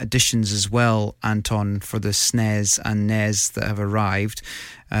online additions as well, Anton, for the SNES and NES that have arrived.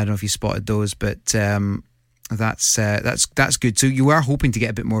 I don't know if you spotted those, but that's good. So you are hoping to get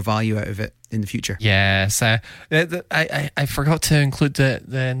a bit more value out of it in the future. Yes, I forgot to include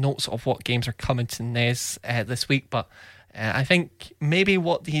the notes of what games are coming to NES this week, but I think maybe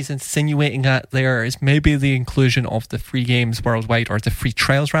what he's insinuating at there is maybe the inclusion of the free games worldwide, or the free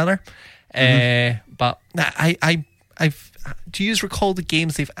trials rather. But do you recall the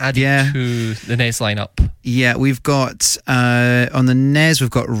games they've added to the NES lineup? Yeah, we've got on the NES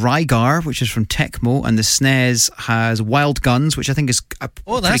we've got Rygar, which is from Tecmo, and the SNES has Wild Guns, which I think is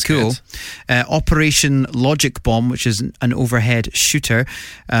pretty cool. Operation Logic Bomb, which is an overhead shooter.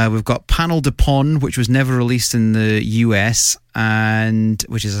 We've got Panel de Pon, which was never released in the US, and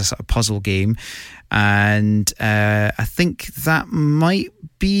which is a sort of puzzle game. And I think that might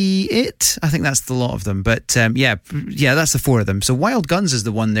be it. I think that's the lot of them, but yeah, that's the 4 of them. So Wild Guns is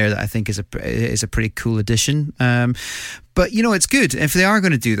the one there that I think is a pretty cool addition. But it's good if they are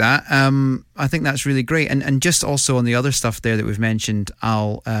going to do that. I think that's really great. And just also on the other stuff there that we've mentioned,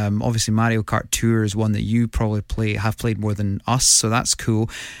 Al, obviously Mario Kart Tour is one that you probably have played more than us, so that's cool.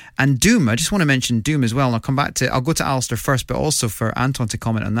 And Doom, I just want to mention Doom as well. And I'll go to Alistair first, but also for Anton to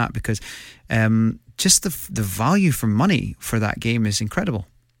comment on that, because just the value for money for that game is incredible.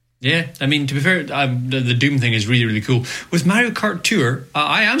 Yeah, I mean, to be fair, the Doom thing is really, really cool. With Mario Kart Tour,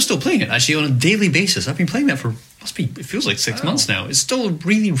 I am still playing it, actually, on a daily basis. I've been playing that for, it feels like 6 months now. It's still a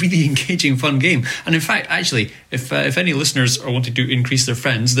really, really engaging, fun game. And in fact, actually, if any listeners are wanting to increase their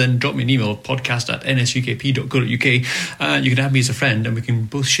friends, then drop me an email, podcast@nsukp.co.uk. You can add me as a friend, and we can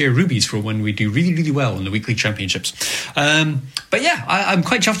both share rubies for when we do really, really well in the weekly championships. But yeah, I'm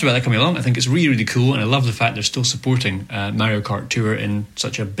quite chuffed about that coming along. I think it's really, really cool, and I love the fact they're still supporting Mario Kart Tour in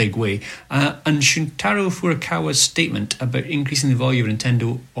such a big way. And Shuntaro Furukawa's statement about increasing the value of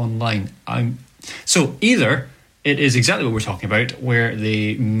Nintendo Online. So either it is exactly what we're talking about, where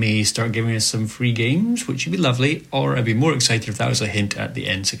they may start giving us some free games, which would be lovely, or I'd be more excited if that was a hint at the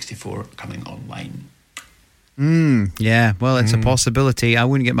N64 coming online. Yeah, well, it's a possibility. I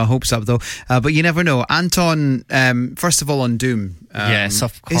wouldn't get my hopes up, though. But you never know. Anton, first of all, on Doom. Yes,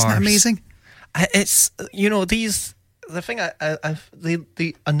 of course. Isn't that amazing? It's, the thing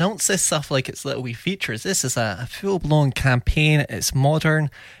they announce this stuff like it's little wee features. This is a full-blown campaign. It's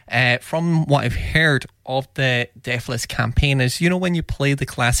modern. From what I've heard of the Deathless campaign is, you know, when you play the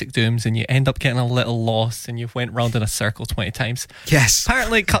classic Dooms and you end up getting a little lost and you've went round in a circle 20 times. Yes.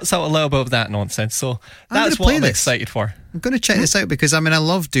 Apparently it cuts out a little bit of that nonsense. So that's what I'm excited for. I'm going to check this out because, I mean, I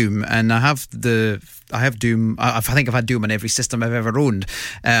love Doom and I have Doom. I think I've had Doom on every system I've ever owned,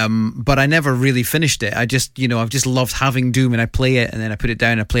 but I never really finished it. I've just loved having Doom, and I play it and then I put it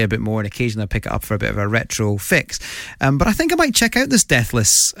down and I play a bit more, and occasionally I pick it up for a bit of a retro fix. But I think I might check out this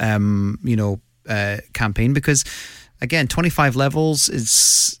Deathless, campaign because, again, 25 levels.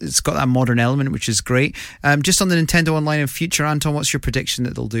 It's got that modern element, which is great. Just on the Nintendo Online in future, Anton, what's your prediction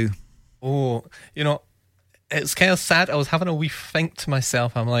that they'll do? Oh, you know, it's kind of sad. I was having a wee think to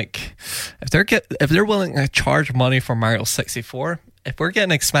myself. I'm like, if they're willing to charge money for Mario 64, if we're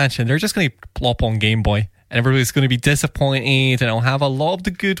getting an expansion, they're just going to plop on Game Boy, and everybody's going to be disappointed, and it'll have a lot of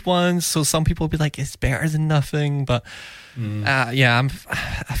the good ones. So some people will be like, it's better than nothing. But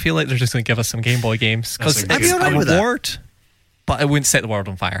I feel like they're just going to give us some Game Boy games because I'd be all right with that. Reward, but it wouldn't set the world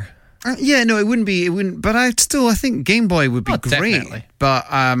on fire. It wouldn't be. It wouldn't. But I think Game Boy would be great. Definitely. But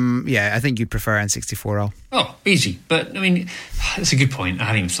I think you'd prefer N64. Al. Oh, easy. But I mean, that's a good point. I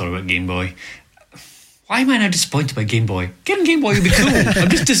hadn't even thought about Game Boy. Why am I now disappointed by Game Boy? Getting Game Boy would be cool. I'm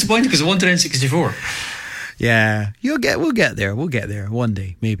just disappointed because I wanted N64. Yeah, we'll get there. We'll get there one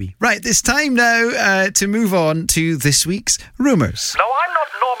day, maybe. Right, it's time now to move on to this week's rumours. No, I'm not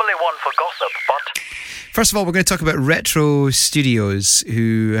normally one for gossip, but... First of all, we're going to talk about Retro Studios,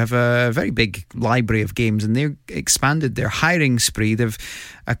 who have a very big library of games, and they've expanded their hiring spree. They've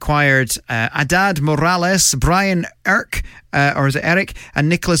acquired Haddad Morales, Brian Eric, or is it Eric, and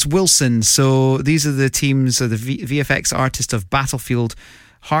Nicholas Wilson. So these are the teams, the VFX artists of Battlefield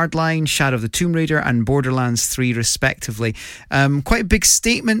Hardline, Shadow of the Tomb Raider, and Borderlands 3, respectively. Quite big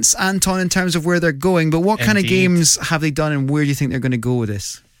statements, Anton, in terms of where they're going, but what kind of games have they done, and where do you think they're going to go with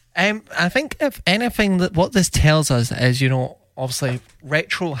this? I think, if anything, that what this tells us is, you know, obviously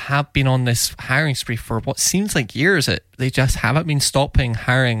Retro have been on this hiring spree for what seems like years. They just haven't been stopping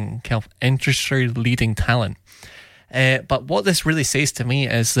hiring kind of industry-leading talent. But what this really says to me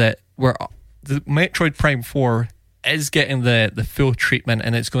is that the Metroid Prime 4 is getting the full treatment,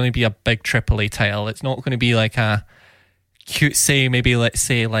 and it's going to be a big AAA title. It's not going to be like a cute, let's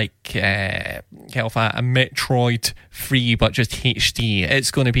say a Metroid 3 but just HD.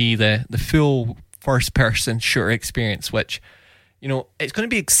 It's going to be the full first person shooter experience, which, you know, it's going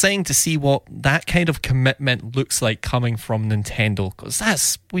to be exciting to see what that kind of commitment looks like coming from Nintendo,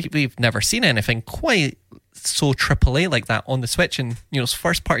 because we've never seen anything quite so AAA like that on the Switch. And, you know, it's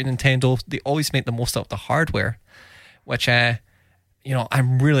first party Nintendo, they always make the most out of the hardware, which I'm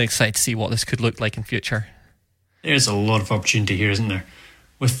really excited to see what this could look like in future. There's a lot of opportunity here, isn't there?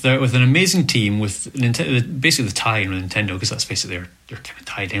 With an amazing team, with Nintendo, basically the tie-in with Nintendo, because that's basically they're kind of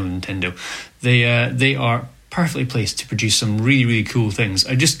tied in with Nintendo. They are perfectly placed to produce some really, really cool things.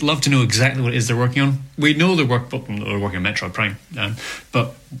 I just love to know exactly what it is they're working on. We know they're working on Metroid Prime,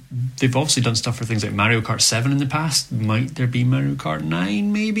 but they've obviously done stuff for things like Mario Kart 7 in the past. Might there be Mario Kart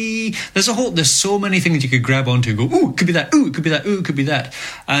 9? Maybe. There's so many things you could grab onto and go, ooh, it could be that. Ooh, it could be that. Ooh, it could be that.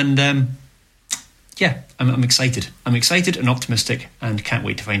 And I'm excited. I'm excited and optimistic, and can't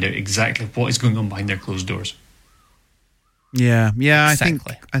wait to find out exactly what is going on behind their closed doors. Yeah,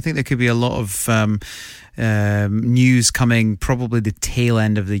 exactly. I think there could be a lot of news coming, probably the tail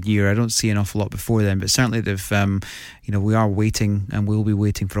end of the year. I don't see an awful lot before then, but certainly they've, we are waiting, and we'll be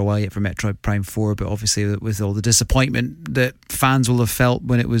waiting for a while yet for Metroid Prime 4. But obviously, with all the disappointment that fans will have felt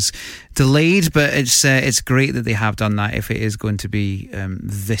when it was delayed, but it's great that they have done that. If it is going to be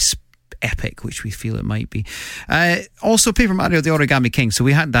this epic, which we feel it might be. Also, Paper Mario: The Origami King. So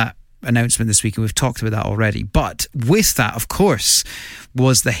we had that announcement this week, and we've talked about that already. But with that, of course,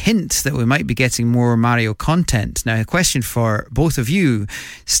 was the hint that we might be getting more Mario content. Now, a question for both of you,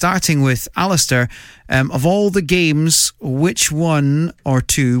 starting with Alistair. Of all the games, which one or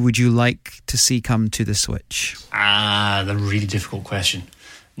two would you like to see come to the Switch? The really difficult question.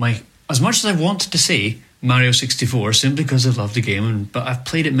 As much as I wanted to say Mario 64, simply because I've loved the game, but I've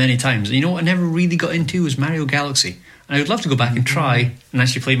played it many times. And you know what I never really got into was Mario Galaxy. And I would love to go back and try and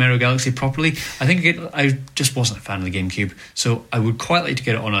actually play Mario Galaxy properly. I just wasn't a fan of the GameCube, so I would quite like to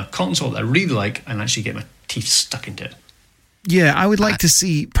get it on a console that I really like and actually get my teeth stuck into it. Yeah, I would like to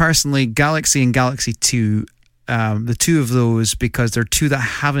see, personally, Galaxy and Galaxy 2 the two of those, because they're two that I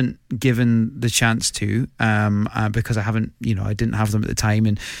haven't given the chance to, because I didn't have them at the time,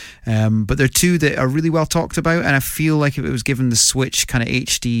 and but they're two that are really well talked about, and I feel like if it was given the Switch kind of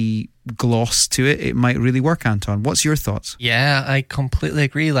HD gloss to it, it might really work. Anton, what's your thoughts? Yeah, I completely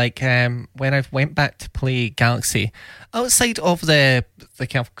agree. Like when I went back to play Galaxy, outside of the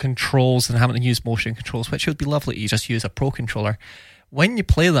kind of controls and having to use motion controls, which would be lovely, you just use a Pro controller. When you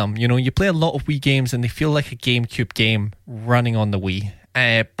play them, you play a lot of Wii games and they feel like a GameCube game running on the Wii.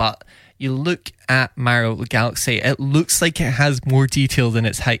 But you look at Mario Galaxy, it looks like it has more detail than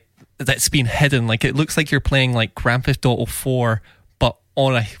that's been hidden. Like it looks like you're playing like Grand Theft Auto 4, but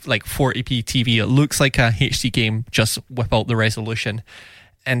on a like 40p TV. It looks like a HD game just without the resolution.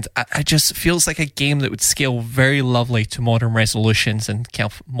 And it just feels like a game that would scale very lovely to modern resolutions and kind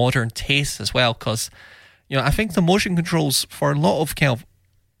of modern tastes as well, because I think the motion controls for a lot of kind of,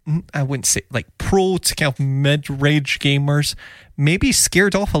 I wouldn't say like pro to kind of mid-range gamers, maybe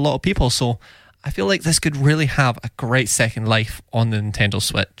scared off a lot of people. So I feel like this could really have a great second life on the Nintendo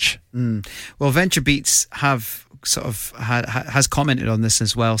Switch. Well, Venture Beats have sort of has commented on this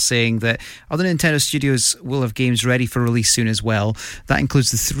as well, saying that other Nintendo studios will have games ready for release soon as well. That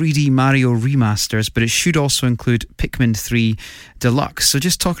includes the 3D Mario remasters, but it should also include Pikmin 3 Deluxe. So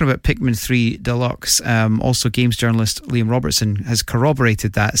just talking about Pikmin 3 Deluxe, also games journalist Liam Robertson has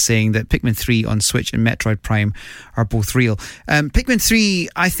corroborated that, saying that Pikmin 3 on Switch and Metroid Prime are both real. Pikmin 3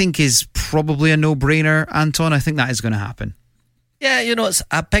 I think is probably a no-brainer, Anton. I think that is going to happen. Yeah, it's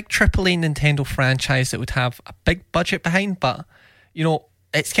a big AAA Nintendo franchise that would have a big budget behind, but,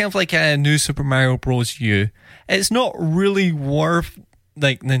 it's kind of like a new Super Mario Bros. U. It's not really worth,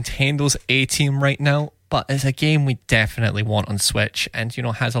 like, Nintendo's A-team right now, but it's a game we definitely want on Switch, and,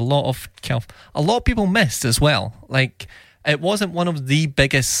 has a lot of people missed as well. Like, it wasn't one of the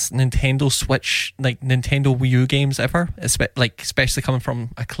biggest Nintendo Switch, like, Nintendo Wii U games ever, especially coming from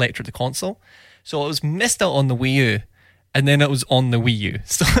a collector to console. So it was missed out on the Wii U, and then it was on the Wii U.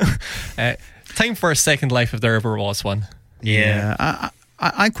 So, time for a second life if there ever was one. Yeah.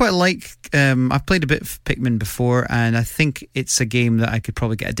 I quite like, I've played a bit of Pikmin before, and I think it's a game that I could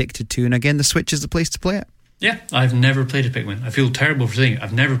probably get addicted to. And again, the Switch is the place to play it. Yeah, I've never played a Pikmin. I feel terrible for saying it.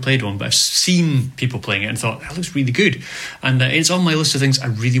 I've never played one, but I've seen people playing it and thought, that looks really good. And it's on my list of things I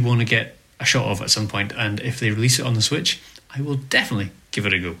really want to get a shot of at some point. And if they release it on the Switch, I will definitely give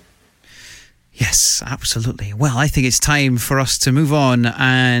it a go. Yes, absolutely. Well, I think it's time for us to move on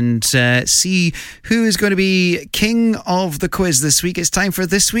and see who is going to be king of the quiz this week. It's time for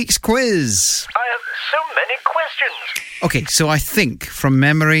this week's quiz. I have so many questions. Okay, so I think from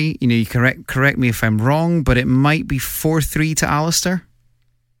memory, you correct me if I'm wrong, but it might be 4-3 to Alistair.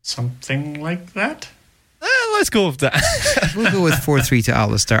 Something like that? Let's go with that. We'll go with 4-3 to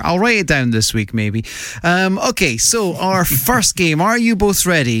Alistair. I'll write it down this week, maybe. Okay, so our first game. Are you both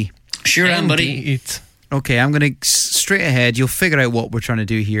ready? Sure am, buddy. Okay, I'm going to straight ahead. You'll figure out what we're trying to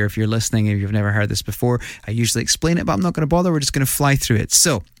do here if you're listening, if you've never heard this before. I usually explain it, but I'm not going to bother. We're just going to fly through it.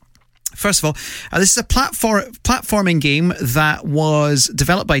 So, first of all, this is a platforming game that was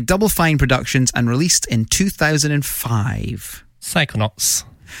developed by Double Fine Productions and released in 2005. Psychonauts.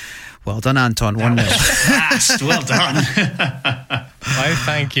 Well done, Anton. 1-0. Fast. Well done. Why,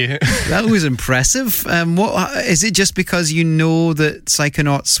 thank you. That was impressive. What is it? Just because you know that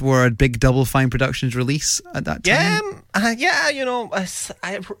Psychonauts were a big Double Fine Productions release at that time?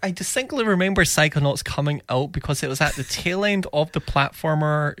 I distinctly remember Psychonauts coming out because it was at the tail end of the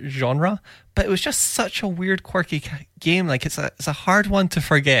platformer genre, but it was just such a weird, quirky game. Like it's a hard one to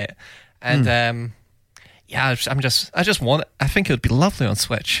forget, and I just want it. I think it would be lovely on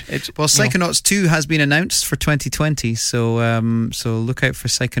Switch. Psychonauts 2 has been announced for 2020, so look out for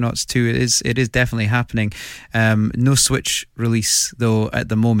Psychonauts 2. It is definitely happening. No Switch release though at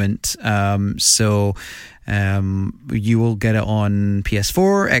the moment, so you will get it on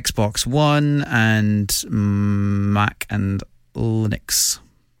PS4, Xbox One, and Mac and Linux.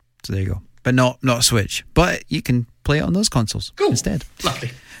 So there you go. But not Switch. But you can play it on those consoles instead.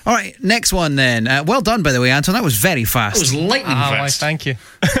 Lovely. All right, next one then. Well done, by the way, Anton. That was very fast. It was lightning fast. Thank you.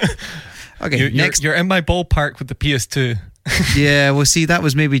 Okay, next. You're in my ballpark with the PS2. Yeah, well, see, that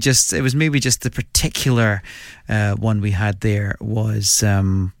was maybe just the particular one we had there was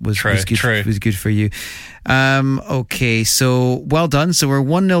good for you. Okay, so well done. So we're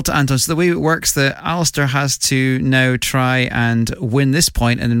 1-0 to Anton. So the way it works, that Alistair has to now try and win this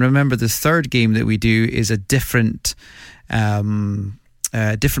point, and then remember the third game that we do is a different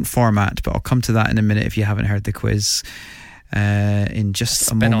format, but I'll come to that in a minute if you haven't heard the quiz in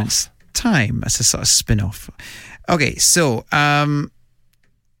just a moment's time. It's a sort of spin-off. Okay, so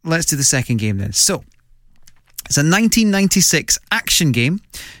let's do the second game then. So It's a 1996 action game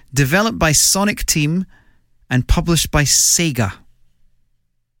developed by Sonic Team and published by Sega.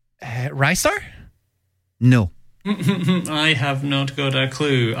 Rystar? No. I have not got a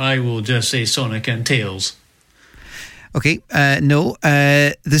clue. I will just say Sonic and Tails. Okay, no.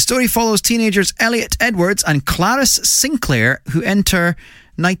 The story follows teenagers Elliot Edwards and Clarice Sinclair who enter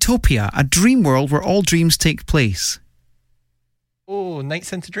Nightopia, a dream world where all dreams take place. Oh,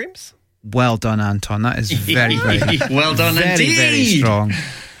 Nights into Dreams? Well done, Anton. That is very, very well done very, indeed. very strong.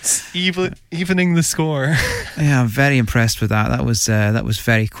 Evening the score. Yeah, I'm very impressed with that. That was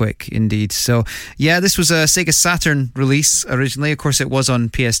very quick indeed. So, yeah, this was a Sega Saturn release originally. Of course, it was on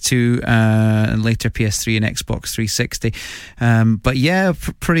PS2 and later PS3 and Xbox 360. But yeah,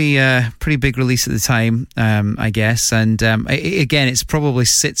 pretty big release at the time, I guess. And again, it's probably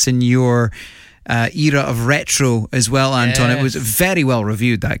sits in your era of retro as well, Anton. Yes. It was very well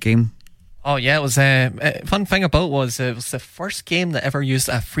reviewed, that game. Oh yeah, it was fun thing about it was the first game that ever used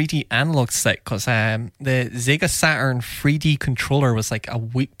a 3D analog stick, because the Sega Saturn 3D controller was like a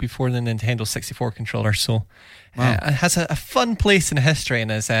week before the Nintendo 64 controller, so it has a fun place in history.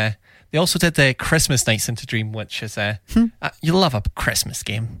 And they also did the Christmas Nights into Dream, which is you love a Christmas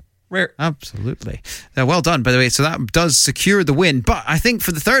game. Rare. Absolutely. Well done, by the way. So that does secure the win. But I think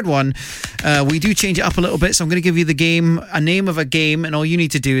for the third one, we do change it up a little bit. So I'm going to give you a name of a game, and all you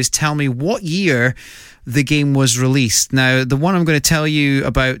need to do is tell me what year the game was released. Now, the one I'm going to tell you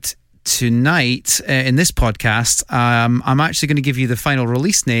about tonight in this podcast, I'm actually going to give you the final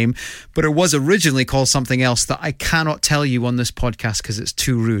release name, but it was originally called something else that I cannot tell you on this podcast because it's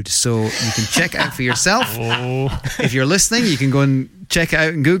too rude. So you can check it out for yourself. If you're listening, you can go and check it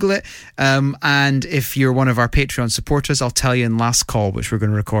out and Google it. And if you're one of our Patreon supporters, I'll tell you in last call, which we're going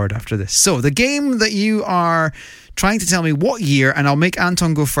to record after this. So the game that you are trying to tell me what year, and I'll make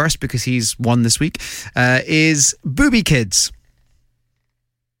Anton go first because he's won this week, is Booby Kids.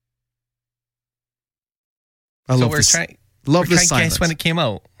 So we're trying to guess when it came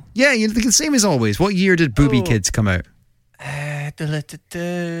out. Yeah, you're the same as always. What year did Booby Kids come out?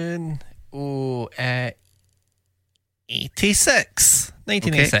 1986.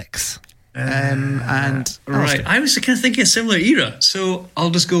 And right, I was kind of thinking a similar era, so I'll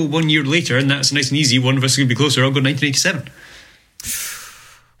just go 1 year later, and that's nice and easy. One of us is going to be closer. I'll go 1987.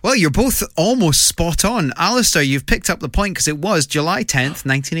 Well, you're both almost spot on. Alistair, you've picked up the point because it was July 10th,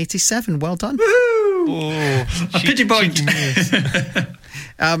 1987. Well done. Woohoo! A pity point.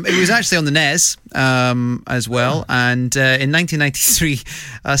 It was actually on the NES as well, and in 1993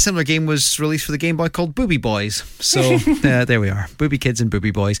 a similar game was released for the Game Boy called Booby Boys. So there we are, Booby Kids and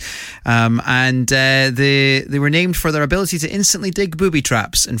Booby Boys, and they were named for their ability to instantly dig booby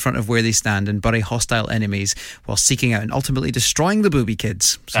traps in front of where they stand and bury hostile enemies while seeking out and ultimately destroying the Booby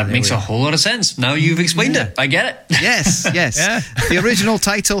Kids. So that makes a whole lot of sense. Now you've explained it. I get it. Yes. Yeah. The original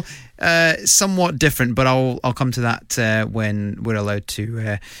title, somewhat different, but I'll come to that when we're allowed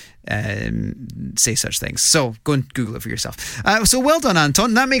to say such things. So go and Google it for yourself. So well done,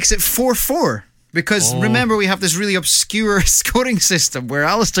 Anton. That makes it 4-4. Because remember, we have this really obscure scoring system where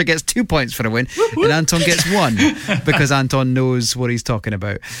Alistair gets 2 points for a win and Anton gets 1 because Anton knows what he's talking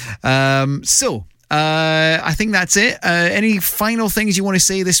about. So I think that's it. Any final things you want to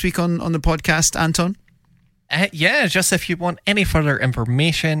say this week on the podcast, Anton? Yeah, just if you want any further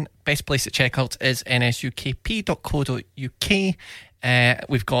information, best place to check out is nsukp.co.uk.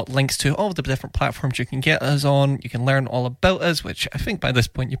 We've got links to all the different platforms you can get us on. You can learn all about us, which I think by this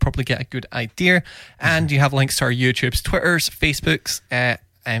point you probably get a good idea. And you have links to our YouTubes, Twitters, Facebooks,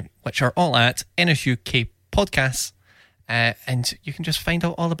 which are all at NSUK Podcasts. And you can just find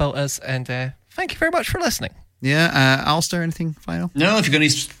out all about us. And thank you very much for listening. Yeah, Alistair, anything final? No, if you've got any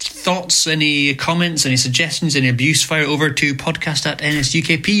thoughts, any comments, any suggestions, any abuse, fire it over to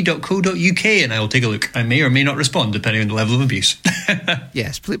podcast@nsukp.co.uk and I will take a look. I may or may not respond depending on the level of abuse.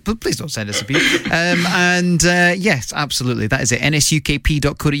 Yes, please don't send us abuse. Yes, absolutely. That is it.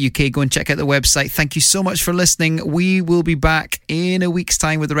 nsukp.co.uk. Go and check out the website. Thank you so much for listening. We will be back in a week's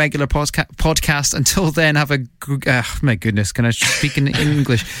time with a regular podcast. Until then, have a my goodness, can I speak in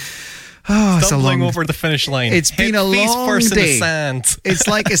English? Stumbling over the finish line. It's been a long first day. In the sand. It's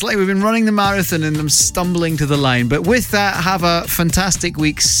like we've been running the marathon and I'm stumbling to the line. But with that, have a fantastic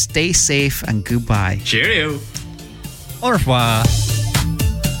week. Stay safe and goodbye. Cheerio. Au revoir.